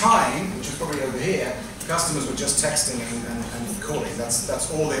actually, at the time, which was probably over here, customers were just texting and calling. That's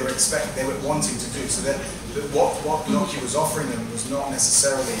all they were expecting. They were wanting to do. So that what Nokia was offering them was not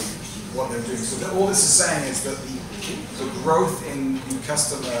necessarily what they're doing. So all this is saying is that the growth in the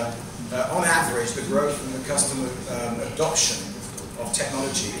customer, on average, the growth in the customer adoption of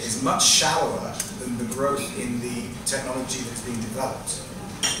technology is much shallower than the growth in the technology that's being developed.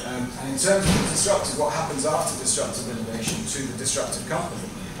 And in terms of the disruptive, what happens after disruptive innovation to the disruptive company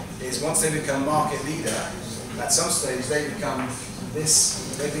is once they become market leader, at some stage they become the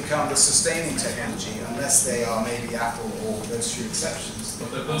sustaining technology, unless they are maybe Apple or those few exceptions.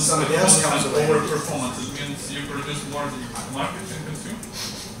 But somebody else comes along. Over performance, it means you produce more than the market can consume?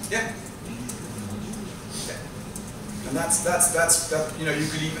 Yeah. And that's you know, you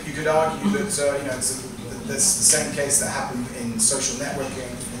could argue that you know, there's the same case that happened in social networking.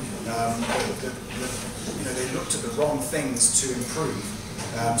 You know, they looked at the wrong things to improve.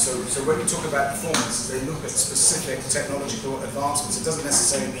 So when we talk about performance, they look at specific technological advancements. It doesn't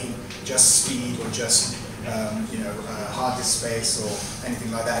necessarily mean just speed or just you know, hard disk space or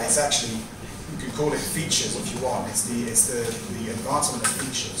anything like that. It's actually, you can call it features if you want. It's the advancement of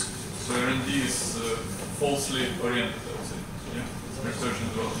features. So R&D is falsely oriented, I would say. Yeah, research and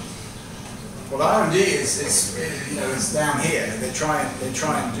development. Well, R&D is you know, is down here. They try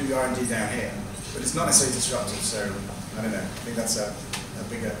and do R&D down here, but it's not necessarily disruptive. So I don't know. I think that's a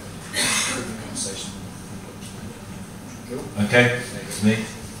bigger conversation. Cool. okay, it's me.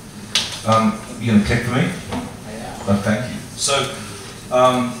 You gonna click for me? Oh, thank you. So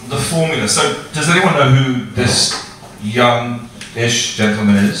the formula. So does anyone know who this young-ish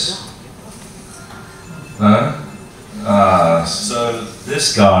gentleman is? So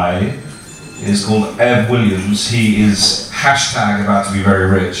this guy is called Ev Williams. He is hashtag about to be very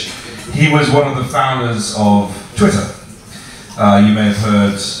rich. He was one of the founders of Twitter. You may have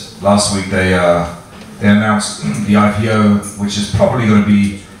heard last week they They announced the IPO, which is probably going to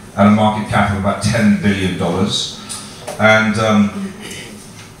be at a market cap of about $10 billion. And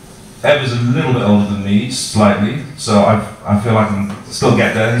Ed is a little bit older than me, slightly, so I feel I can still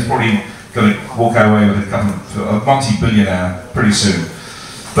get there. He's probably going to walk away with a multi-billionaire pretty soon.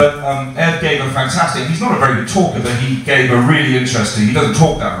 But Ed gave a fantastic, he's not a very good talker, but he gave a really interesting, he doesn't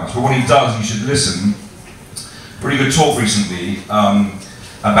talk that much, but when he does, you should listen. Really good talk recently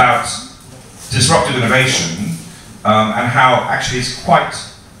about disruptive innovation and how actually it's quite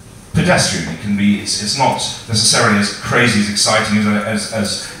pedestrian. It can be, it's not necessarily as crazy, as exciting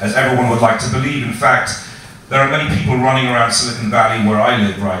as everyone would like to believe. In fact, there are many people running around Silicon Valley, where I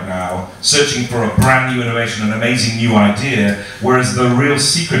live right now, searching for a brand new innovation, an amazing new idea, whereas the real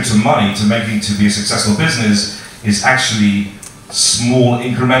secret to money, to making to be a successful business, is actually small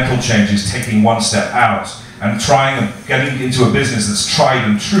incremental changes, taking one step out and trying and getting into a business that's tried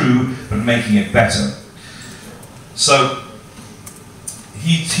and true, but making it better. So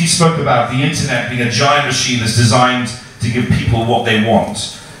he spoke about the internet being a giant machine that's designed to give people what they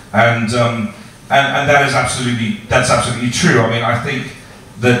want, and that is absolutely true. I mean, I think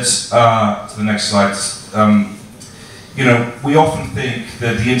that to the next slide. You know, we often think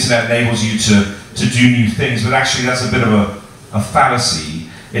that the internet enables you to do new things, but actually that's a bit of a fallacy.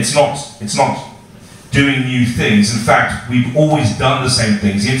 It's not doing new things. In fact, we've always done the same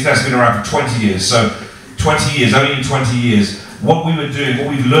things. The internet's been around for 20 years, so 20 years, only in 20 years. What we were doing, what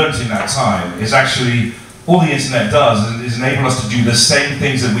we've learned in that time is actually, all the internet does is enable us to do the same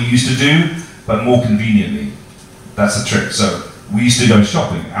things that we used to do, but more conveniently. That's the trick. So we used to go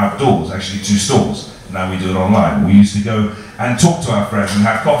shopping outdoors, actually to stores. Now we do it online. We used to go and talk to our friends and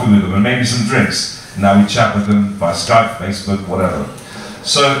have coffee with them and maybe some drinks. Now we chat with them by Skype, Facebook, whatever.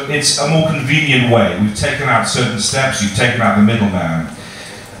 So it's a more convenient way. We've taken out certain steps, you've taken out the middleman.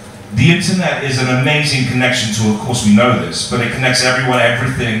 The internet is an amazing connection to, of course we know this, but it connects everyone,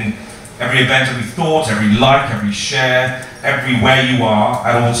 everything, every event, every thought, every like, every share, everywhere you are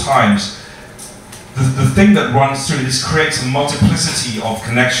at all times. The thing that runs through this creates a multiplicity of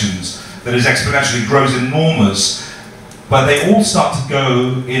connections that is exponentially, grows enormous, but they all start to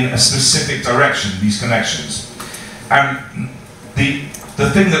go in a specific direction, these connections. And the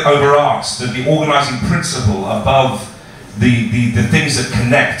thing that overarches, the organizing principle above the things that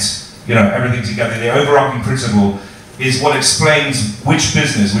connect, you know, everything together, the overarching principle is what explains which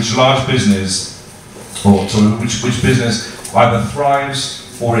business, which large business, or sort of which business either thrives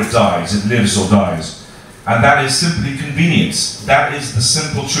or it dies, it lives or dies. And that is simply convenience. That is the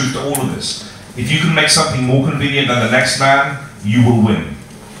simple truth to all of this. If you can make something more convenient than the next man, you will win.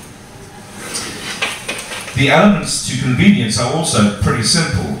 The elements to convenience are also pretty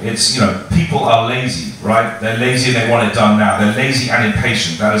simple. It's, you know, people are lazy, right? They're lazy and they want it done now. They're lazy and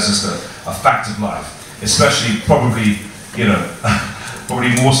impatient. That is just a fact of life. Especially, probably, you know,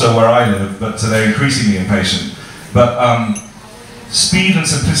 probably more so where I live, but they're increasingly impatient. But speed and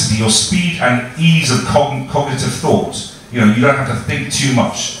simplicity, or speed and ease of cognitive thought, you know, you don't have to think too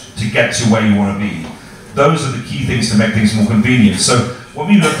much to get to where you want to be. Those are the key things to make things more convenient. So when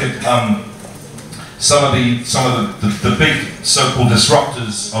we look at some of the big so-called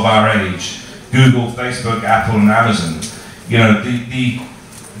disruptors of our age, Google, Facebook, Apple, and Amazon, you know,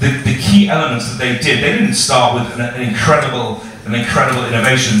 the key elements that they didn't start with an incredible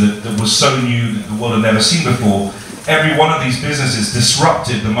innovation that was so new that the world had never seen before. Every one of these businesses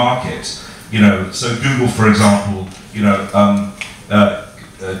disrupted the market. You know, so Google, for example, you know,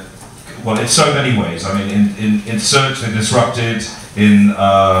 well, in so many ways. I mean, in search they disrupted. In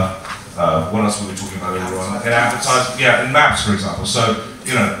what else were we talking about earlier on? In advertising, yeah, in maps, for example. So,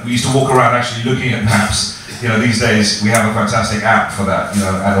 you know, we used to walk around actually looking at maps. You know, these days we have a fantastic app for that. You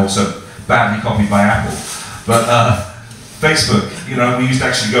know, and also badly copied by Apple. But Facebook, you know, we used to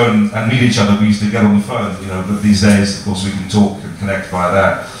actually go and meet each other. We used to get on the phone, you know, but these days, of course, we can talk and connect via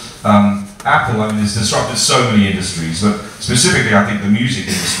that. Apple, I mean, it's disrupted so many industries, but specifically, I think the music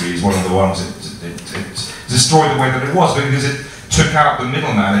industry is one of the ones it destroyed the way that it was, because it took out the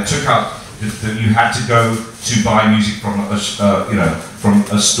middleman. It took out that you had to go to buy music from you know, from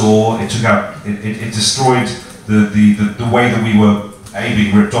a store. It took out, it destroyed the way that we were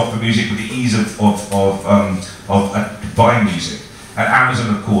being ripped off the music with the ease of buying music. And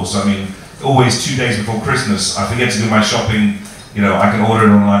Amazon, of course, I mean, always 2 days before Christmas, I forget to do my shopping, you know, I can order it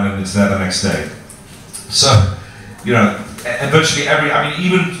online and it's there the next day. So, you know, virtually every, I mean,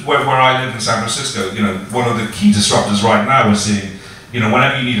 even where I live in San Francisco, you know, one of the key disruptors right now we're seeing, you know,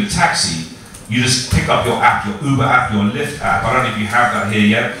 whenever you need a taxi, you just pick up your app, your Uber app, your Lyft app. I don't know if you have that here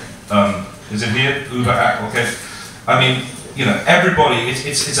yet. Is it here? Uber app, okay. I mean, you know, everybody,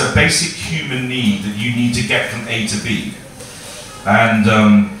 it's a basic human need that you need to get from A to B. And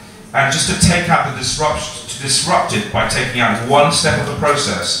just to take out the disrupt it by taking out one step of the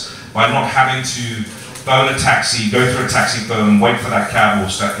process, by not having to phone a taxi, go through a taxi phone, wait for that cab, or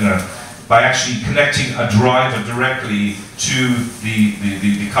you know, by actually connecting a driver directly to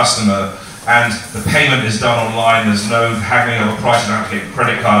the customer, and the payment is done online, there's no haggling over price, you don't have to get your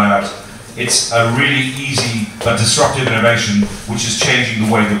credit card out. It's a really easy but disruptive innovation which is changing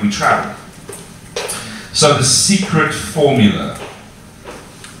the way that we travel. So the secret formula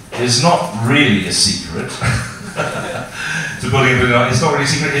is not really a secret. To building it's not really a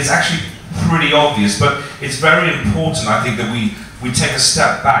secret, it's actually pretty obvious, but it's very important, I think, that we take a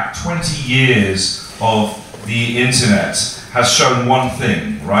step back. 20 years of the internet has shown one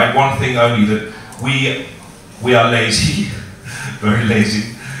thing, right? One thing only, that we are lazy, very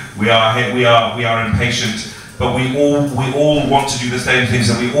lazy. We are impatient, but we all want to do the same things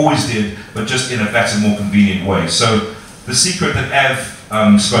that we always did, but just in a better, more convenient way. So the secret that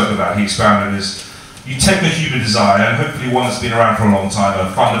Ev spoke about, he expounded, is you take a human desire, and hopefully one that's been around for a long time,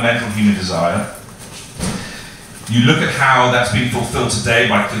 a fundamental human desire. You look at how that's been fulfilled today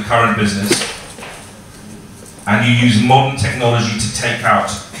by the current business, and you use modern technology to take out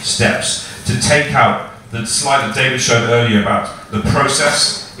steps, to take out the slide that David showed earlier about the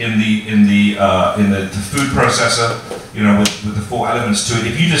process in the food processor, you know, with the 4 elements to it.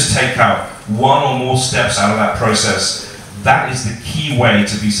 If you just take out one or more steps out of that process, that is the key way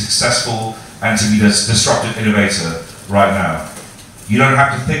to be successful and to be this disruptive innovator right now. You don't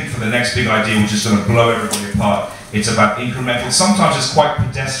have to think for the next big idea which is going to blow everybody apart. It's about incremental. Sometimes it's quite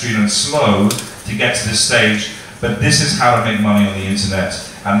pedestrian and slow to get to this stage, but this is how to make money on the internet.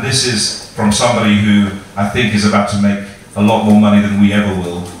 And this is from somebody who I think is about to make a lot more money than we ever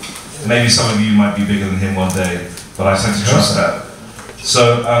will. Maybe some of you might be bigger than him one day, but I tend to trust that.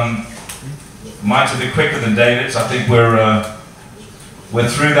 So mine's a bit quicker than David's. I think we're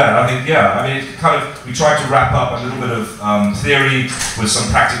through that. I think, yeah, I mean, it kind of, we tried to wrap up a little bit of theory with some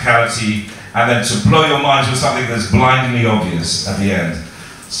practicality, and then to blow your minds with something that's blindingly obvious at the end.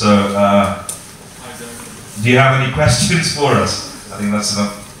 So, do you have any questions for us? I think that's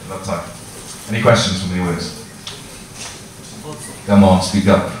enough time. Any questions from the audience? Come on, speak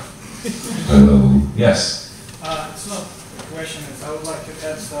up. Hello. Yes. It's not a question, I would like to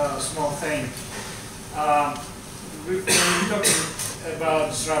add a small thing. When we're talking about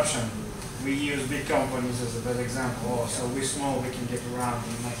disruption, we use big companies as a bad example. So we're small, we can get around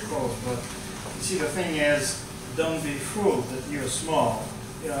and make calls. But you see, the thing is, don't be fooled that you're small.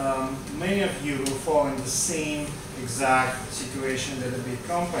 Many of you will fall in the same exact situation that the big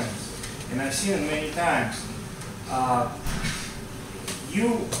companies. And I've seen it many times.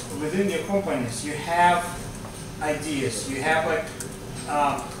 You, within your companies, you have ideas. You have like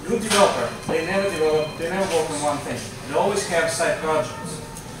good developer. They never work on one thing. They always have side projects.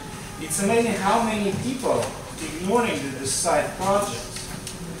 It's amazing how many people ignoring the side projects.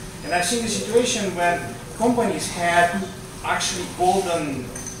 And I've seen a situation when companies had actually golden,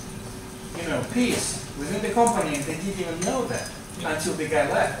 piece within the company, and they didn't even know that until the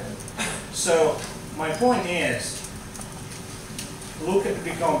guy left. So my point is, look at the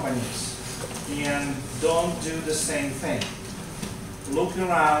big companies and don't do the same thing. Look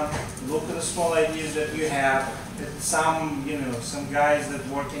around, look at the small ideas that you have, that some guys that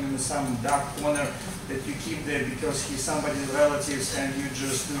working in some dark corner that you keep there because he's somebody's relatives and you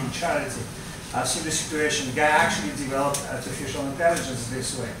just doing charity. I've seen the situation, the guy actually developed artificial intelligence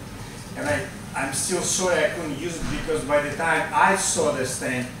this way. And I'm still sorry I couldn't use it because by the time I saw this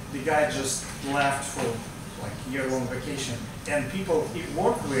thing, the guy just left for like year-long vacation. And people he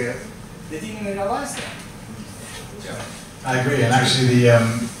worked with, they didn't even realize that. Yeah. I agree, and actually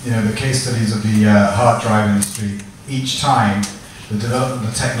the case studies of the hard drive industry, each time the development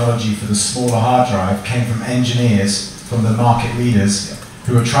of technology for the smaller hard drive came from engineers, from the market leaders,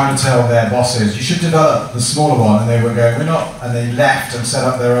 who were trying to tell their bosses, you should develop the smaller one, and they were going, we're not, and they left and set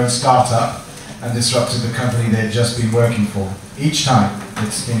up their own startup and disrupted the company they'd just been working for. Each time,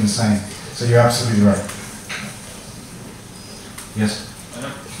 it's been the same. So you're absolutely right. Yes? I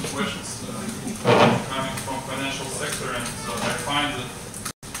have 2 questions. Coming from financial sector, and I find that,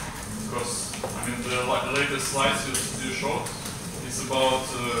 because the latest slides you showed, is about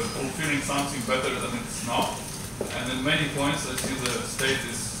fulfilling something better than it's now. And in many points, I see the state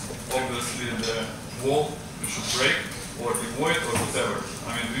is obviously the wall we should break or avoid or whatever.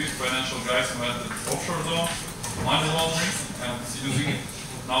 I mean, we financial guys invented offshore zone, money laundering, and using it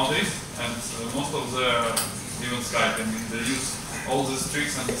nowadays. And most of the even Skype, I mean, they use all these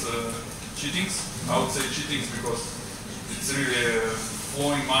tricks and cheatings. I would say cheatings because it it's really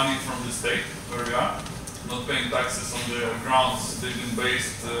flowing money from the state where we are, not paying taxes on the grounds they've been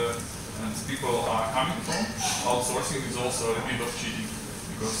based and people are coming from. Outsourcing is also a bit of cheating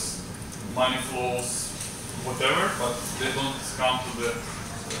because money flows whatever, but they don't come to the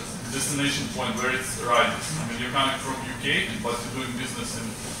destination point where it's right. I mean, you're coming from UK, but you're doing business in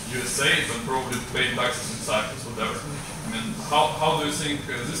USA, but probably paying taxes in Cyprus, whatever. I mean, how do you think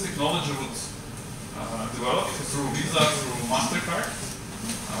this technology would develop through Visa, through MasterCard?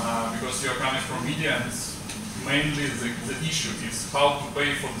 Because you're coming from media, and mainly the issue is how to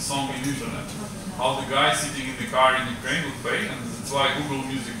pay for the song in internet. How the guy sitting in the car in Ukraine would pay, and that's why Google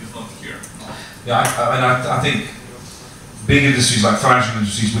Music is not here. Yeah, I think big industries like financial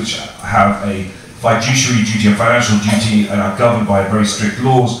industries, which have a fiduciary duty, a financial duty, and are governed by very strict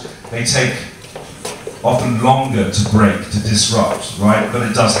laws, they take often longer to break, to disrupt, right? But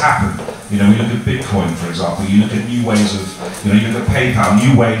it does happen. You know, we look at Bitcoin, for example. You look at new ways of, you look at PayPal,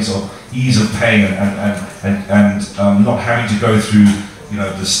 new ways of ease of paying and not having to go through,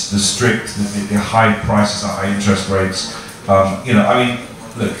 the strict, the high prices, the high interest rates. I mean,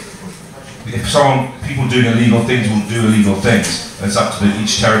 look. If people doing illegal things will do illegal things, and it's up to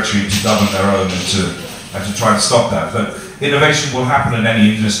each territory to govern their own and to try to stop that. But innovation will happen in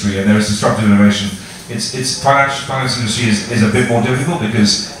any industry, and there is disruptive innovation. Finance industry is a bit more difficult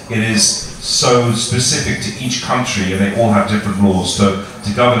because it is so specific to each country, and they all have different laws to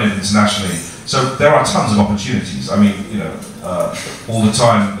govern it internationally. So there are tons of opportunities. I mean, all the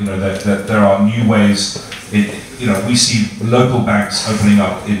time, that there are new ways. We see local banks opening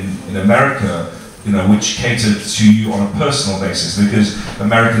up in America, which cater to you on a personal basis, because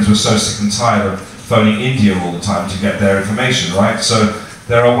Americans were so sick and tired of phoning India all the time to get their information, right? So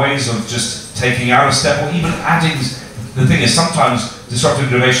there are ways of just taking out a step, or even adding. The thing is, sometimes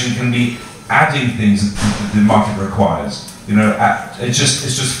disruptive innovation can be adding things that the market requires. It's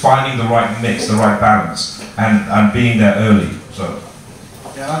just finding the right mix, the right balance, and being there early. So.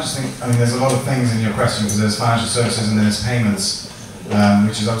 Yeah, I just think, there's a lot of things in your question, because there's financial services and then there's payments,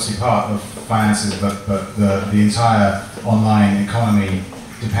 which is obviously part of finances, but the entire online economy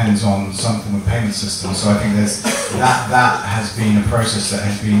depends on some form of payment system. So I think there's that has been a process that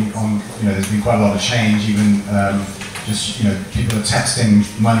has been on, there's been quite a lot of change, even people are texting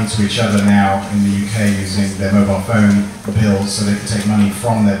money to each other now in the UK using their mobile phone bills, so they can take money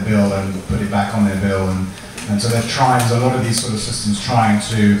from their bill and put it back on their bill. And so they're trying, there's a lot of these sort of systems trying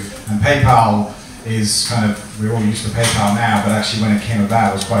to, and PayPal is kind of, we're all used to PayPal now, but actually when it came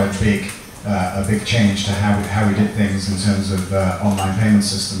about it was quite a big change to how we did things in terms of online payment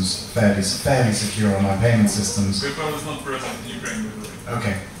systems, fairly secure online payment systems. PayPal is not present in Ukraine, by the way.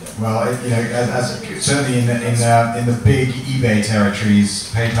 Okay. Well, certainly in the big eBay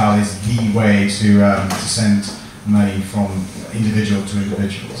territories, PayPal is the way to send money from individual to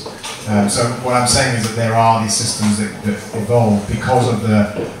individuals. So what I'm saying is that there are these systems that evolve because of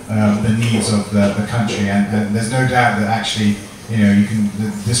the needs of the country, and there's no doubt that actually,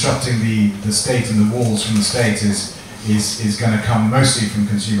 disrupting the state and the walls from the state is going to come mostly from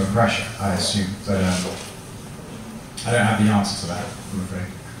consumer pressure, I assume. But I don't have the answer to that, I'm afraid.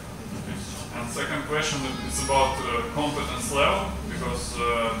 And second question is about competence level, because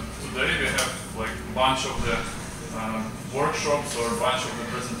today we have like a bunch of the workshops or a bunch of the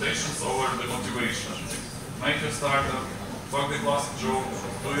presentations over the motivation. Make a startup, fuck the classic joke,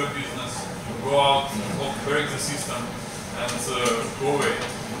 do your business, go out, break the system, and go away.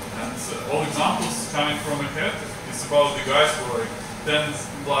 And all examples coming from ahead is about the guys who are like 10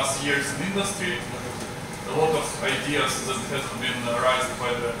 plus years in industry, a lot of ideas that hasn't been raised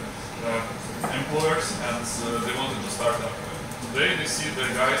by the employers, and they wanted to start up. Today they see the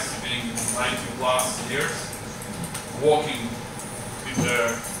guys being 90 plus years, walking in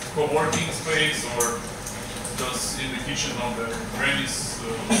the co-working space or just in the kitchen of the granny's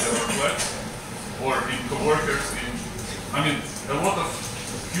flat, or in co-workers. A lot of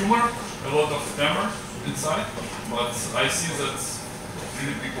humor, a lot of humor inside, but I see that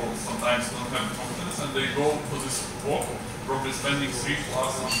really people sometimes don't have the confidence, and they go to this walk, probably spending 3+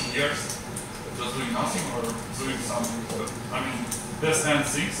 something years just doing nothing or doing something. But, this and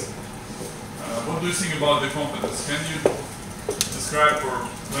things. What do you think about the competence? Can you describe or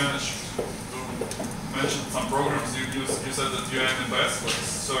manage to mention some programs you use? You said that you are in the best, but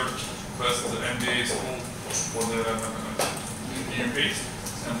third best MBA school for the UK.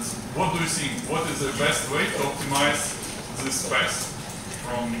 And what do you think? What is the best way to optimize this path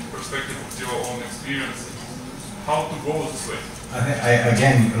from perspective of your own experience? How to go this way? I think,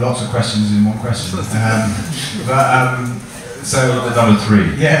 again, lots of questions in one question. So the number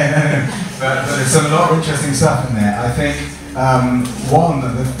 3. Yeah, but there's a lot of interesting stuff in there. I think One,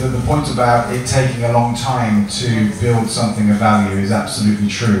 the point about it taking a long time to build something of value is absolutely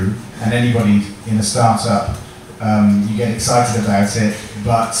true. And anybody in a startup, you get excited about it,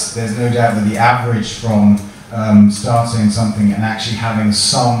 but there's no doubt that the average from starting something and actually having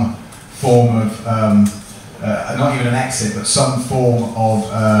some form of, not even an exit, but some form of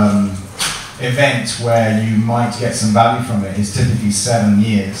event where you might get some value from it is typically 7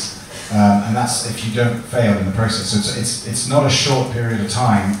 years. And that's if you don't fail in the process. So it's not a short period of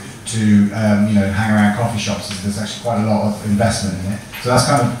time to hang around coffee shops. There's actually quite a lot of investment in it. So that's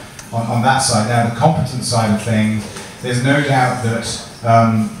kind of on that side. Now the competence side of things, there's no doubt that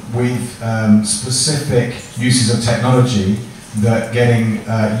with specific uses of technology, that getting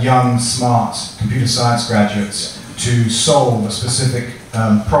young, smart computer science graduates to solve a specific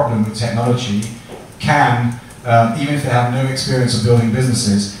problem with technology can, even if they have no experience of building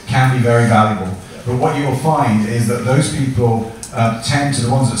businesses, can be very valuable. But what you will find is that those people tend to, the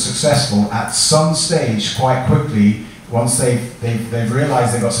ones that are successful, at some stage quite quickly, once they've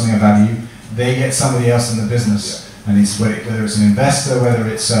realized they've got something of value, they get somebody else in the business. And it's whether it's an investor, whether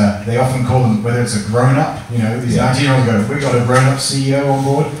it's they often call them, whether it's a grown-up, these 19-year-olds go, we got a grown-up CEO on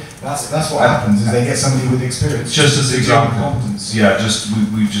board. That's what happens, is they get somebody with experience. Just as an example, competence. yeah,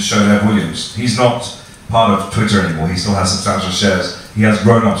 we've just showed Ed Williams. He's not part of Twitter anymore. He still has substantial shares. He has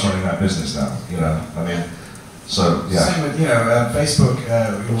grown-ups running that business now. So yeah. Same with Facebook.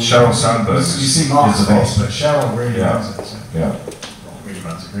 Sheryl Sandberg. You see Mark's face, but Sheryl really runs it. So. Yeah. Really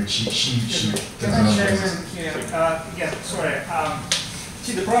runs it. She Can I chime in here? Sorry.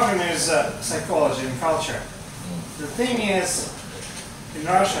 See, the problem is psychology and culture. The thing is, in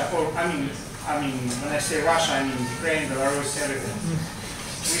Russia, or I mean, when I say Russia, I mean Ukraine, Belarus, everything.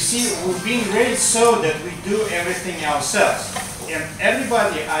 We're being raised so that we do everything ourselves. And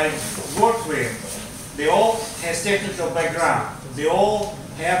everybody I've worked with, they all has technical background. They all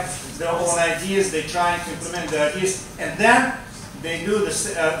have their own ideas. They try to implement the ideas, and then they do the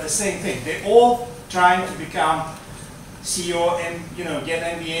same thing. They all trying to become CEO and get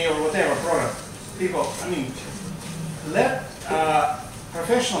MBA or whatever product. People, let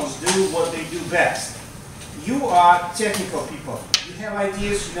professionals do what they do best. You are technical people. You have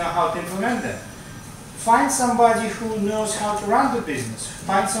ideas, you know how to implement them. Find somebody who knows how to run the business.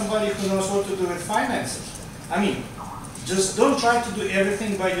 Find somebody who knows what to do with finances. Just don't try to do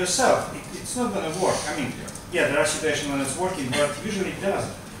everything by yourself. It's not going to work. Yeah, there are situations when it's working, but usually it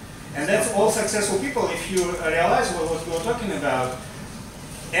doesn't. And that's all successful people. If you realize what we were talking about,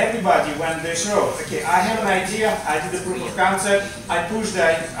 everybody, when they show, okay, I have an idea, I did the proof of concept, I push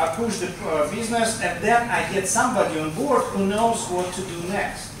the business, and then I get somebody on board who knows what to do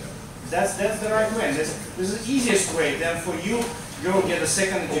next. That's the right way. This is the easiest way. Then for you, go get a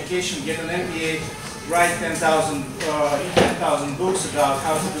second education, get an MBA, write 10,000 books about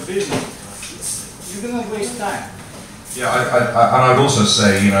how to do business. You're gonna waste time. Yeah, and I'd also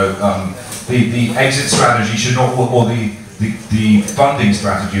say, the exit strategy should not, or the funding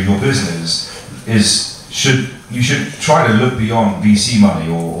strategy of your business you should try to look beyond VC money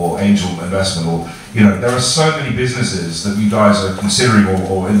or angel investment, or there are so many businesses that you guys are considering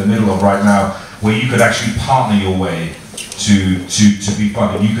or in the middle of right now where you could actually partner your way to be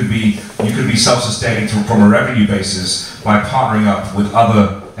funded. You could be self-sustaining from a revenue basis by partnering up with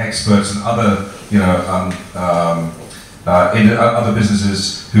other experts and other other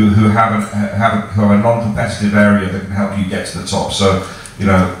businesses who have a non-competitive area that can help you get to the top. So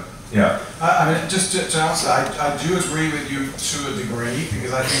yeah. Just to answer, I do agree with you to a degree,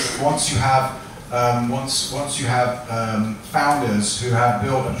 because I think once you have founders who have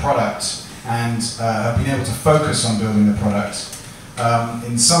built a product and have been able to focus on building the product,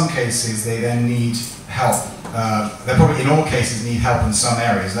 in some cases they then need help. They probably in all cases need help in some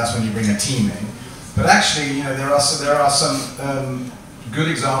areas. That's when you bring a team in. But actually, there are some good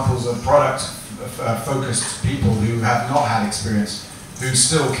examples of product-focused people who have not had experience, who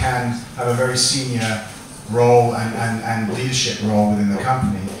still can have a very senior role and leadership role within the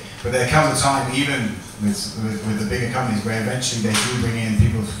company. But there comes a time, even with the bigger companies, where eventually they do bring in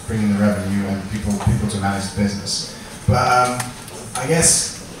people to bring in the revenue and people to manage the business. But I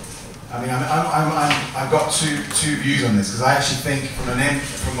guess, I've got two views on this, because I actually think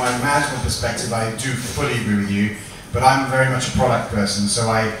from my management perspective, I do fully agree with you, but I'm very much a product person, so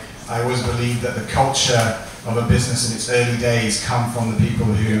I always believe that the culture of a business in its early days come from the people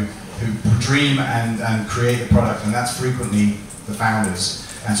who dream and create the product, and that's frequently the founders.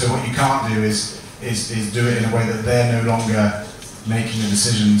 And so what you can't do is do it in a way that they're no longer making the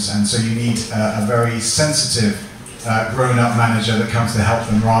decisions, and so you need a very sensitive grown-up manager that comes to help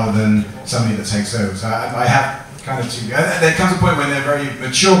them rather than somebody that takes over. So I have kind of two. There comes a point when they're a very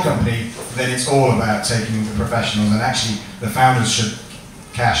mature company, then it's all about taking the professionals, and actually the founders should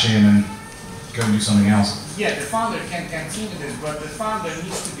cash in and go and do something else. Yeah, the founder can continue this, but the founder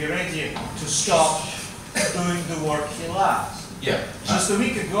needs to be ready to stop doing the work he loves. Yeah. Just a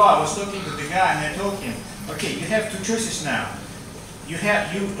week ago, I was talking to the guy and I told him, okay, you have two choices now.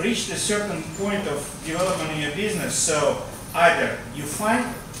 You've reached a certain point of development in your business, so either you find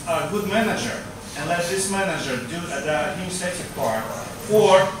a good manager and let this manager do the administrative part,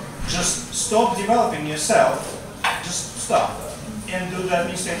 or just stop developing yourself, just stop and do the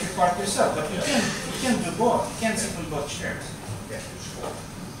administrative part yourself. But you can do both. You can't simply both shares.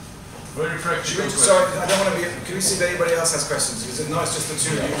 Very practical. Sorry, I don't want to be. Can we see if anybody else has questions? Is it nice just the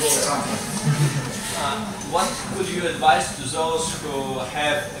two of you all the time? What would you advise to those who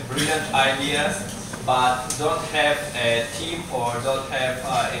have a brilliant idea but don't have a team or don't have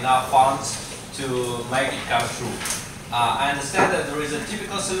enough funds to make it come true? I understand that there is a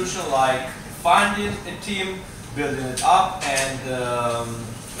typical solution like finding a team, building it up, and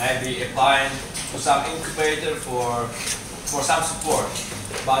maybe applying to some incubator for some support.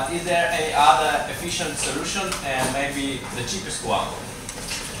 But is there any other efficient solution and maybe the cheapest one?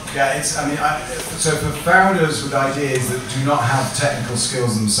 Yeah, so for founders with ideas that do not have technical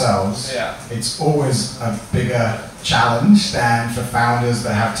skills themselves, it's always a bigger challenge than for founders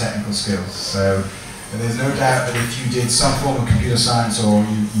that have technical skills. So there's no doubt that if you did some form of computer science or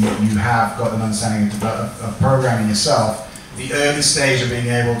you have got an understanding of programming yourself, the early stage of being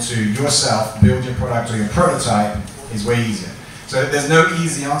able to yourself build your product or your prototype is way easier. So there's no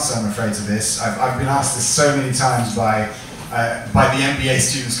easy answer, I'm afraid, to this. I've been asked this so many times by the MBA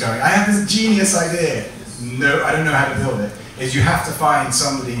students going, I have this genius idea. No, I don't know how to build it. Is you have to find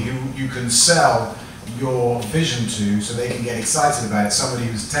somebody who you can sell your vision to so they can get excited about it, somebody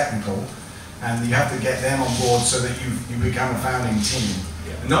who's technical, and you have to get them on board so that you become a founding team.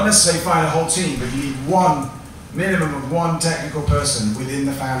 And not necessarily find a whole team, but you need minimum of one technical person within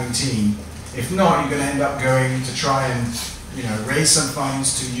the founding team. If not, you're going to end up going to try and raise some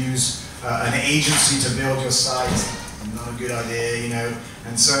funds to use an agency to build your site. Not a good idea,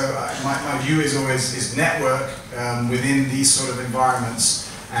 And so my view is always network within these sort of environments.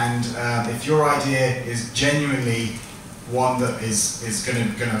 And if your idea is genuinely one that is going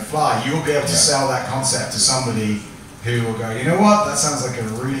to fly, you will be able to sell that concept to somebody who will go, you know what, that sounds like a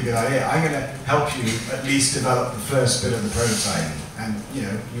really good idea. I'm going to help you at least develop the first bit of the prototype. And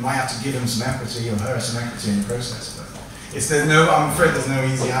you might have to give him some equity or her some equity in the process. But I'm afraid there's no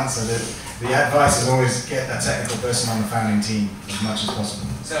easy answer. The advice is always get a technical person on the founding team as much as possible.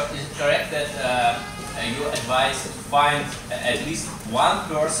 So is it correct that you advise to find at least one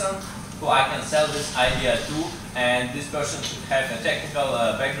person who I can sell this idea to, and this person should have a technical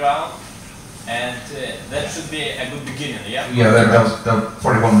background, and that should be a good beginning, yeah? Yeah, they'll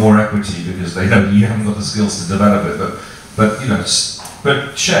probably want more equity because they know you haven't got the skills to develop it,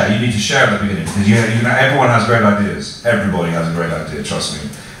 but share. You need to share at the beginning because everyone has great ideas. Everybody has a great idea, trust me.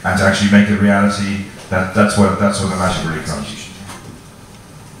 And to actually make it reality, that's where the magic really comes.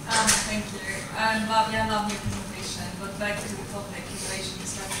 Thank you. I love your presentation, but back to the topic, innovation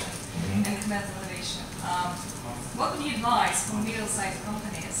disruption and incremental innovation. What would you advise for middle-sized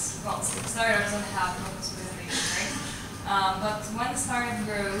companies? Well, startups don't have no innovation, right? But when the startup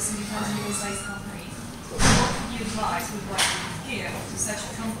grows and becomes a middle-sized company, what would you advise, would like to give to such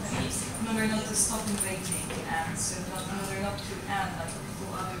a company in order not to stop innovating and so in order not to end like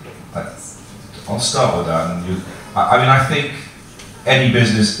other big companies? I'll start with that. I think any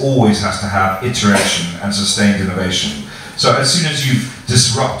business always has to have iteration and sustained innovation. So as soon as you've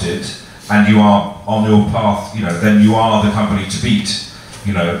disrupted and you are on your path, then you are the company to beat.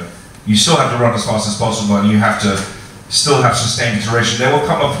 You still have to run as fast as possible, and you have to still have sustained iteration. There will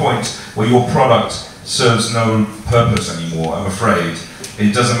come a point where your product serves no purpose anymore, I'm afraid.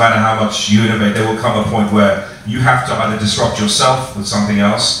 It doesn't matter how much you innovate, there will come a point where you have to either disrupt yourself with something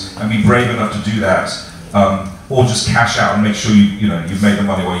else and be brave enough to do that, or just cash out and make sure you've made the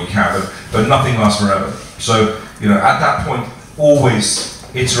money while you can, but nothing lasts forever. So, at that point, always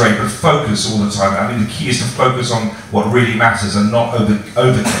iterate, but focus all the time. I mean, the key is to focus on what really matters and not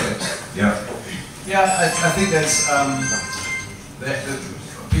overkill it. Yeah. Yeah, I think there's the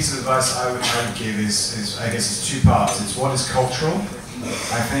piece of advice I would give is I guess it's two parts. It's one is cultural.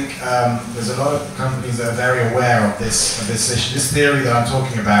 I think there's a lot of companies that are very aware of this issue. This theory that I'm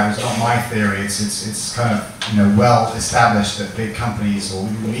talking about is not my theory. It's kind of well established that big companies or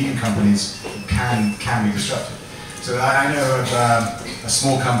even medium companies can be disrupted. So I know of a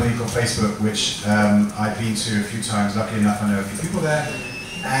small company called Facebook, which I've been to a few times. Luckily enough, I know a few people there.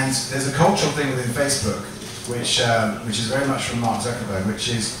 And there's a cultural thing within Facebook which is very much from Mark Zuckerberg, which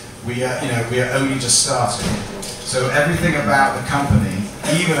is we are only just starting. So everything about the company,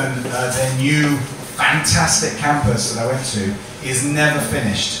 even their new fantastic campus that I went to, is never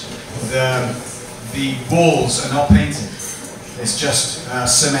finished. The walls are not painted. It's just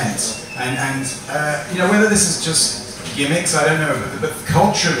cement. And whether this is just gimmicks, I don't know, but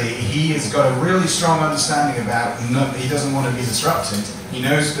culturally he has got a really strong understanding about he doesn't want to be disrupted. He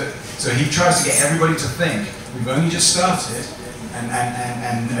knows that, so he tries to get everybody to think we've only just started,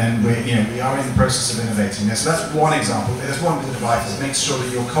 and we are in the process of innovating this. So that's one example. There's one bit of advice: is make sure that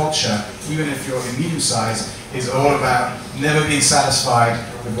your culture, even if you're in medium size, is all about never being satisfied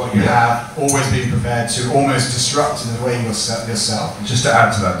with what you have, always being prepared to almost disrupt in a way yourself. Just to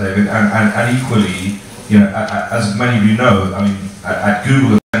add to that, David, and equally, as many of you know, I mean, at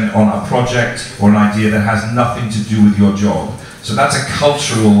Google, on a project or an idea that has nothing to do with your job. So that's a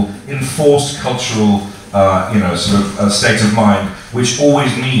cultural, enforced cultural, sort of state of mind, which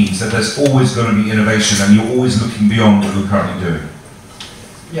always means that there's always going to be innovation, and you're always looking beyond what you're currently doing.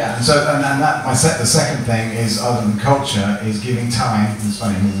 Yeah, and so the second thing is, other than culture, is giving time. It's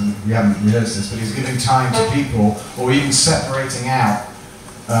funny, we haven't rehearsed this, but is giving time to people, or even separating out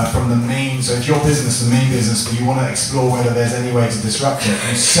from the main. So if your business, the main business, but you want to explore whether there's any way to disrupt it,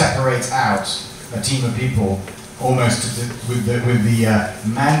 you separate out a team of people almost with the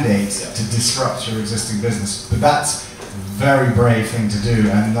mandate to disrupt your existing business. But that's a very brave thing to do,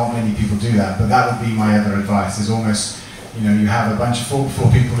 and not many people do that. But that would be my other advice: is almost, you have a bunch of four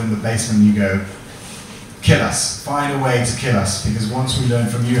people in the basement, and you go, kill us, find a way to kill us, because once we learn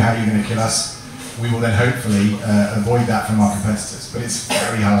from you how you're going to kill us, we will then hopefully avoid that from our competitors. But it's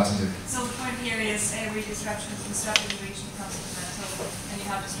very hard to do. So the point here is every disruptive innovation comes with that, and you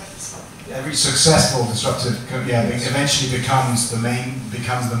have disruptive stuff. Every successful disruptive, eventually becomes the main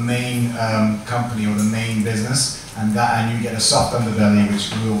company or the main business, and you get a soft underbelly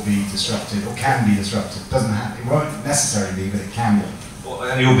which will be disrupted or can be disrupted. It won't necessarily be, but it can be. Well,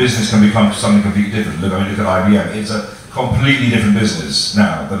 and your business can become something completely different. Look at IBM. It's a completely different business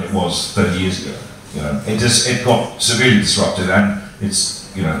now than it was 30 years ago. It got severely disrupted, and it's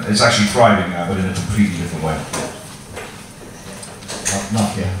actually thriving now, but in a completely different way.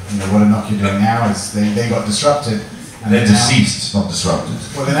 Nokia. What are Nokia doing now is they got disrupted. And they're deceased, not disrupted.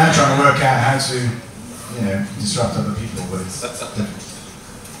 Well, they're now trying to work out how to, disrupt other people, but it's different.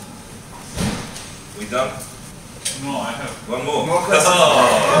 We done? No, I have one more. More questions?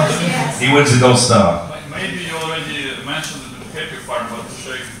 Yes. He wins the gold star. Maybe you already mentioned it in the Happy Farm, but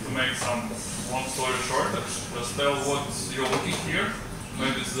to make some long story short, just tell what you're looking here.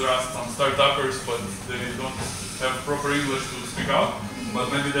 Maybe there are some start-uppers, but they don't have proper English to speak out,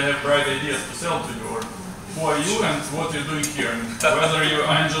 but maybe they have bright ideas to sell to you. Or who are you and what you're doing here? And whether you're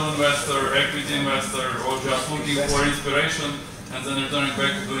angel investor, equity investor, or just looking for inspiration and then returning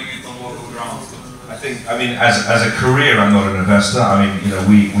back to doing it on local grounds. I mean, as a career, I'm not an investor. I mean,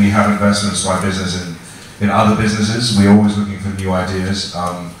 we have investments by business in other businesses. We're always looking for new ideas.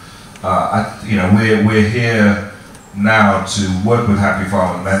 We're here now to work with Happy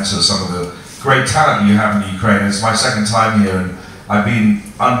Farm and mentor some of the great talent you have in the Ukraine. It's my second time here, and I've been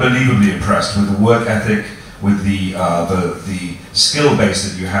unbelievably impressed with the work ethic, with the skill base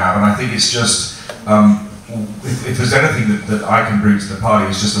that you have, and I think it's just, if there's anything that I can bring to the party,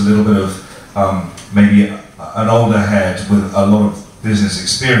 it's just a little bit of maybe an older head with a lot of business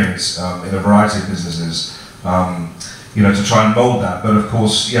experience in a variety of businesses, to try and mold that. But of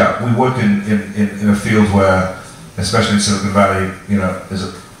course, we work in a field where, especially in Silicon Valley,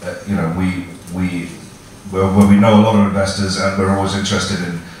 where we know a lot of investors, and we're always interested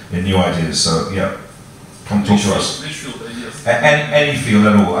in new ideas. So come talk to us. Any field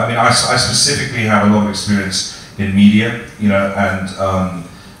at all. I mean, I specifically have a lot of experience in media, and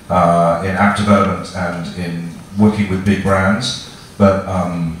in app development and in working with big brands. But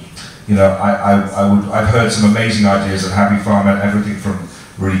I've heard some amazing ideas at Happy Farm, and everything from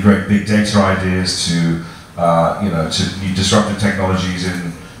really great big data ideas to to new disruptive technologies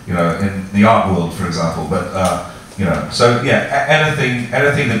in the art world, for example. But anything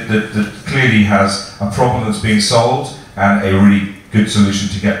that clearly has a problem that's being solved and a really good solution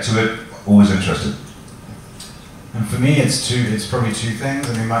to get to it, always interested. And for me, it's probably two things.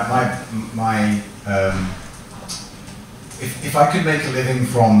 I mean, if I could make a living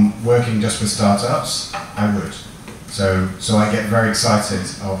from working just with startups, I would. So I get very excited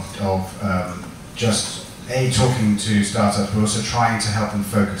of just talking to startups, but also trying to help them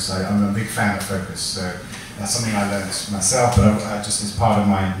focus. I'm a big fan of focus. So that's something I learned myself, but just as part of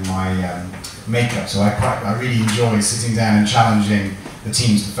my makeup. So I really enjoy sitting down and challenging the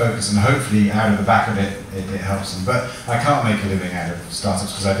teams to focus, and hopefully out of the back of it, it helps them. But I can't make a living out of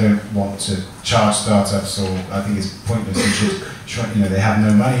startups because I don't want to charge startups, or I think it's pointless. You should try, they have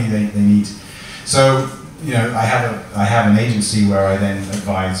no money, they need. So, I have an agency where I then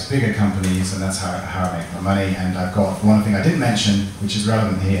advise bigger companies, and that's how I make my money. And I've got one thing I didn't mention, which is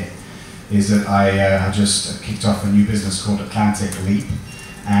relevant here, is that I have just kicked off a new business called Atlantic Leap,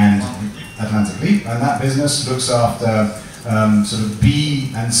 and that business looks after sort of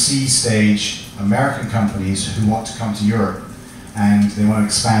B and C stage American companies who want to come to Europe, and they want to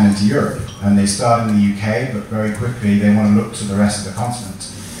expand into Europe. And they start in the UK, but very quickly they want to look to the rest of the continent.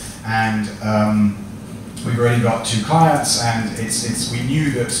 And we've already got 2 clients, and we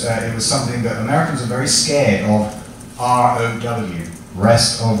knew that it was something that Americans are very scared of, ROW,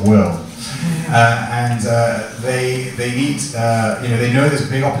 rest of world. And they need, they know there's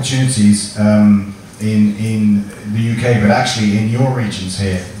big opportunities in the UK, but actually in your regions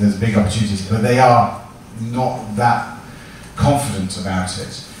here, there's big opportunities, but they are not that confident about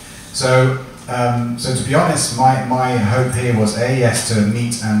it. So, so to be honest, my hope here was yes, to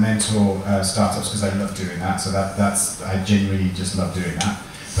meet and mentor startups, because I love doing that. So I genuinely just love doing that.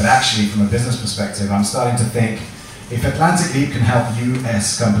 But actually, from a business perspective, I'm starting to think, if Atlantic Leap can help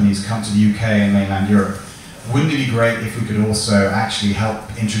US companies come to the UK and mainland Europe, wouldn't it be great if we could also actually help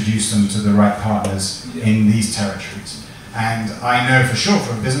introduce them to the right partners in these territories? And I know for sure,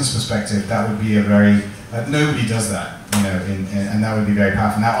 from a business perspective, that would be a very, nobody does that, and that would be very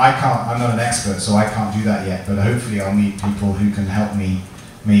powerful. Now, I'm not an expert, so I can't do that yet, but hopefully I'll meet people who can help me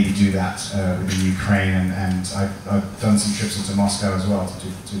maybe do that within Ukraine, and I've done some trips into Moscow as well to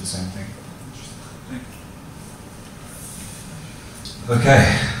do the same thing.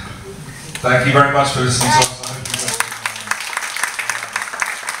 Okay. Thank you very much for listening to us.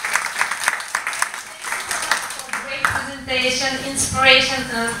 Great presentation, inspiration,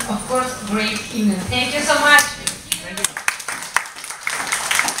 and of course, great evening. Thank you so much.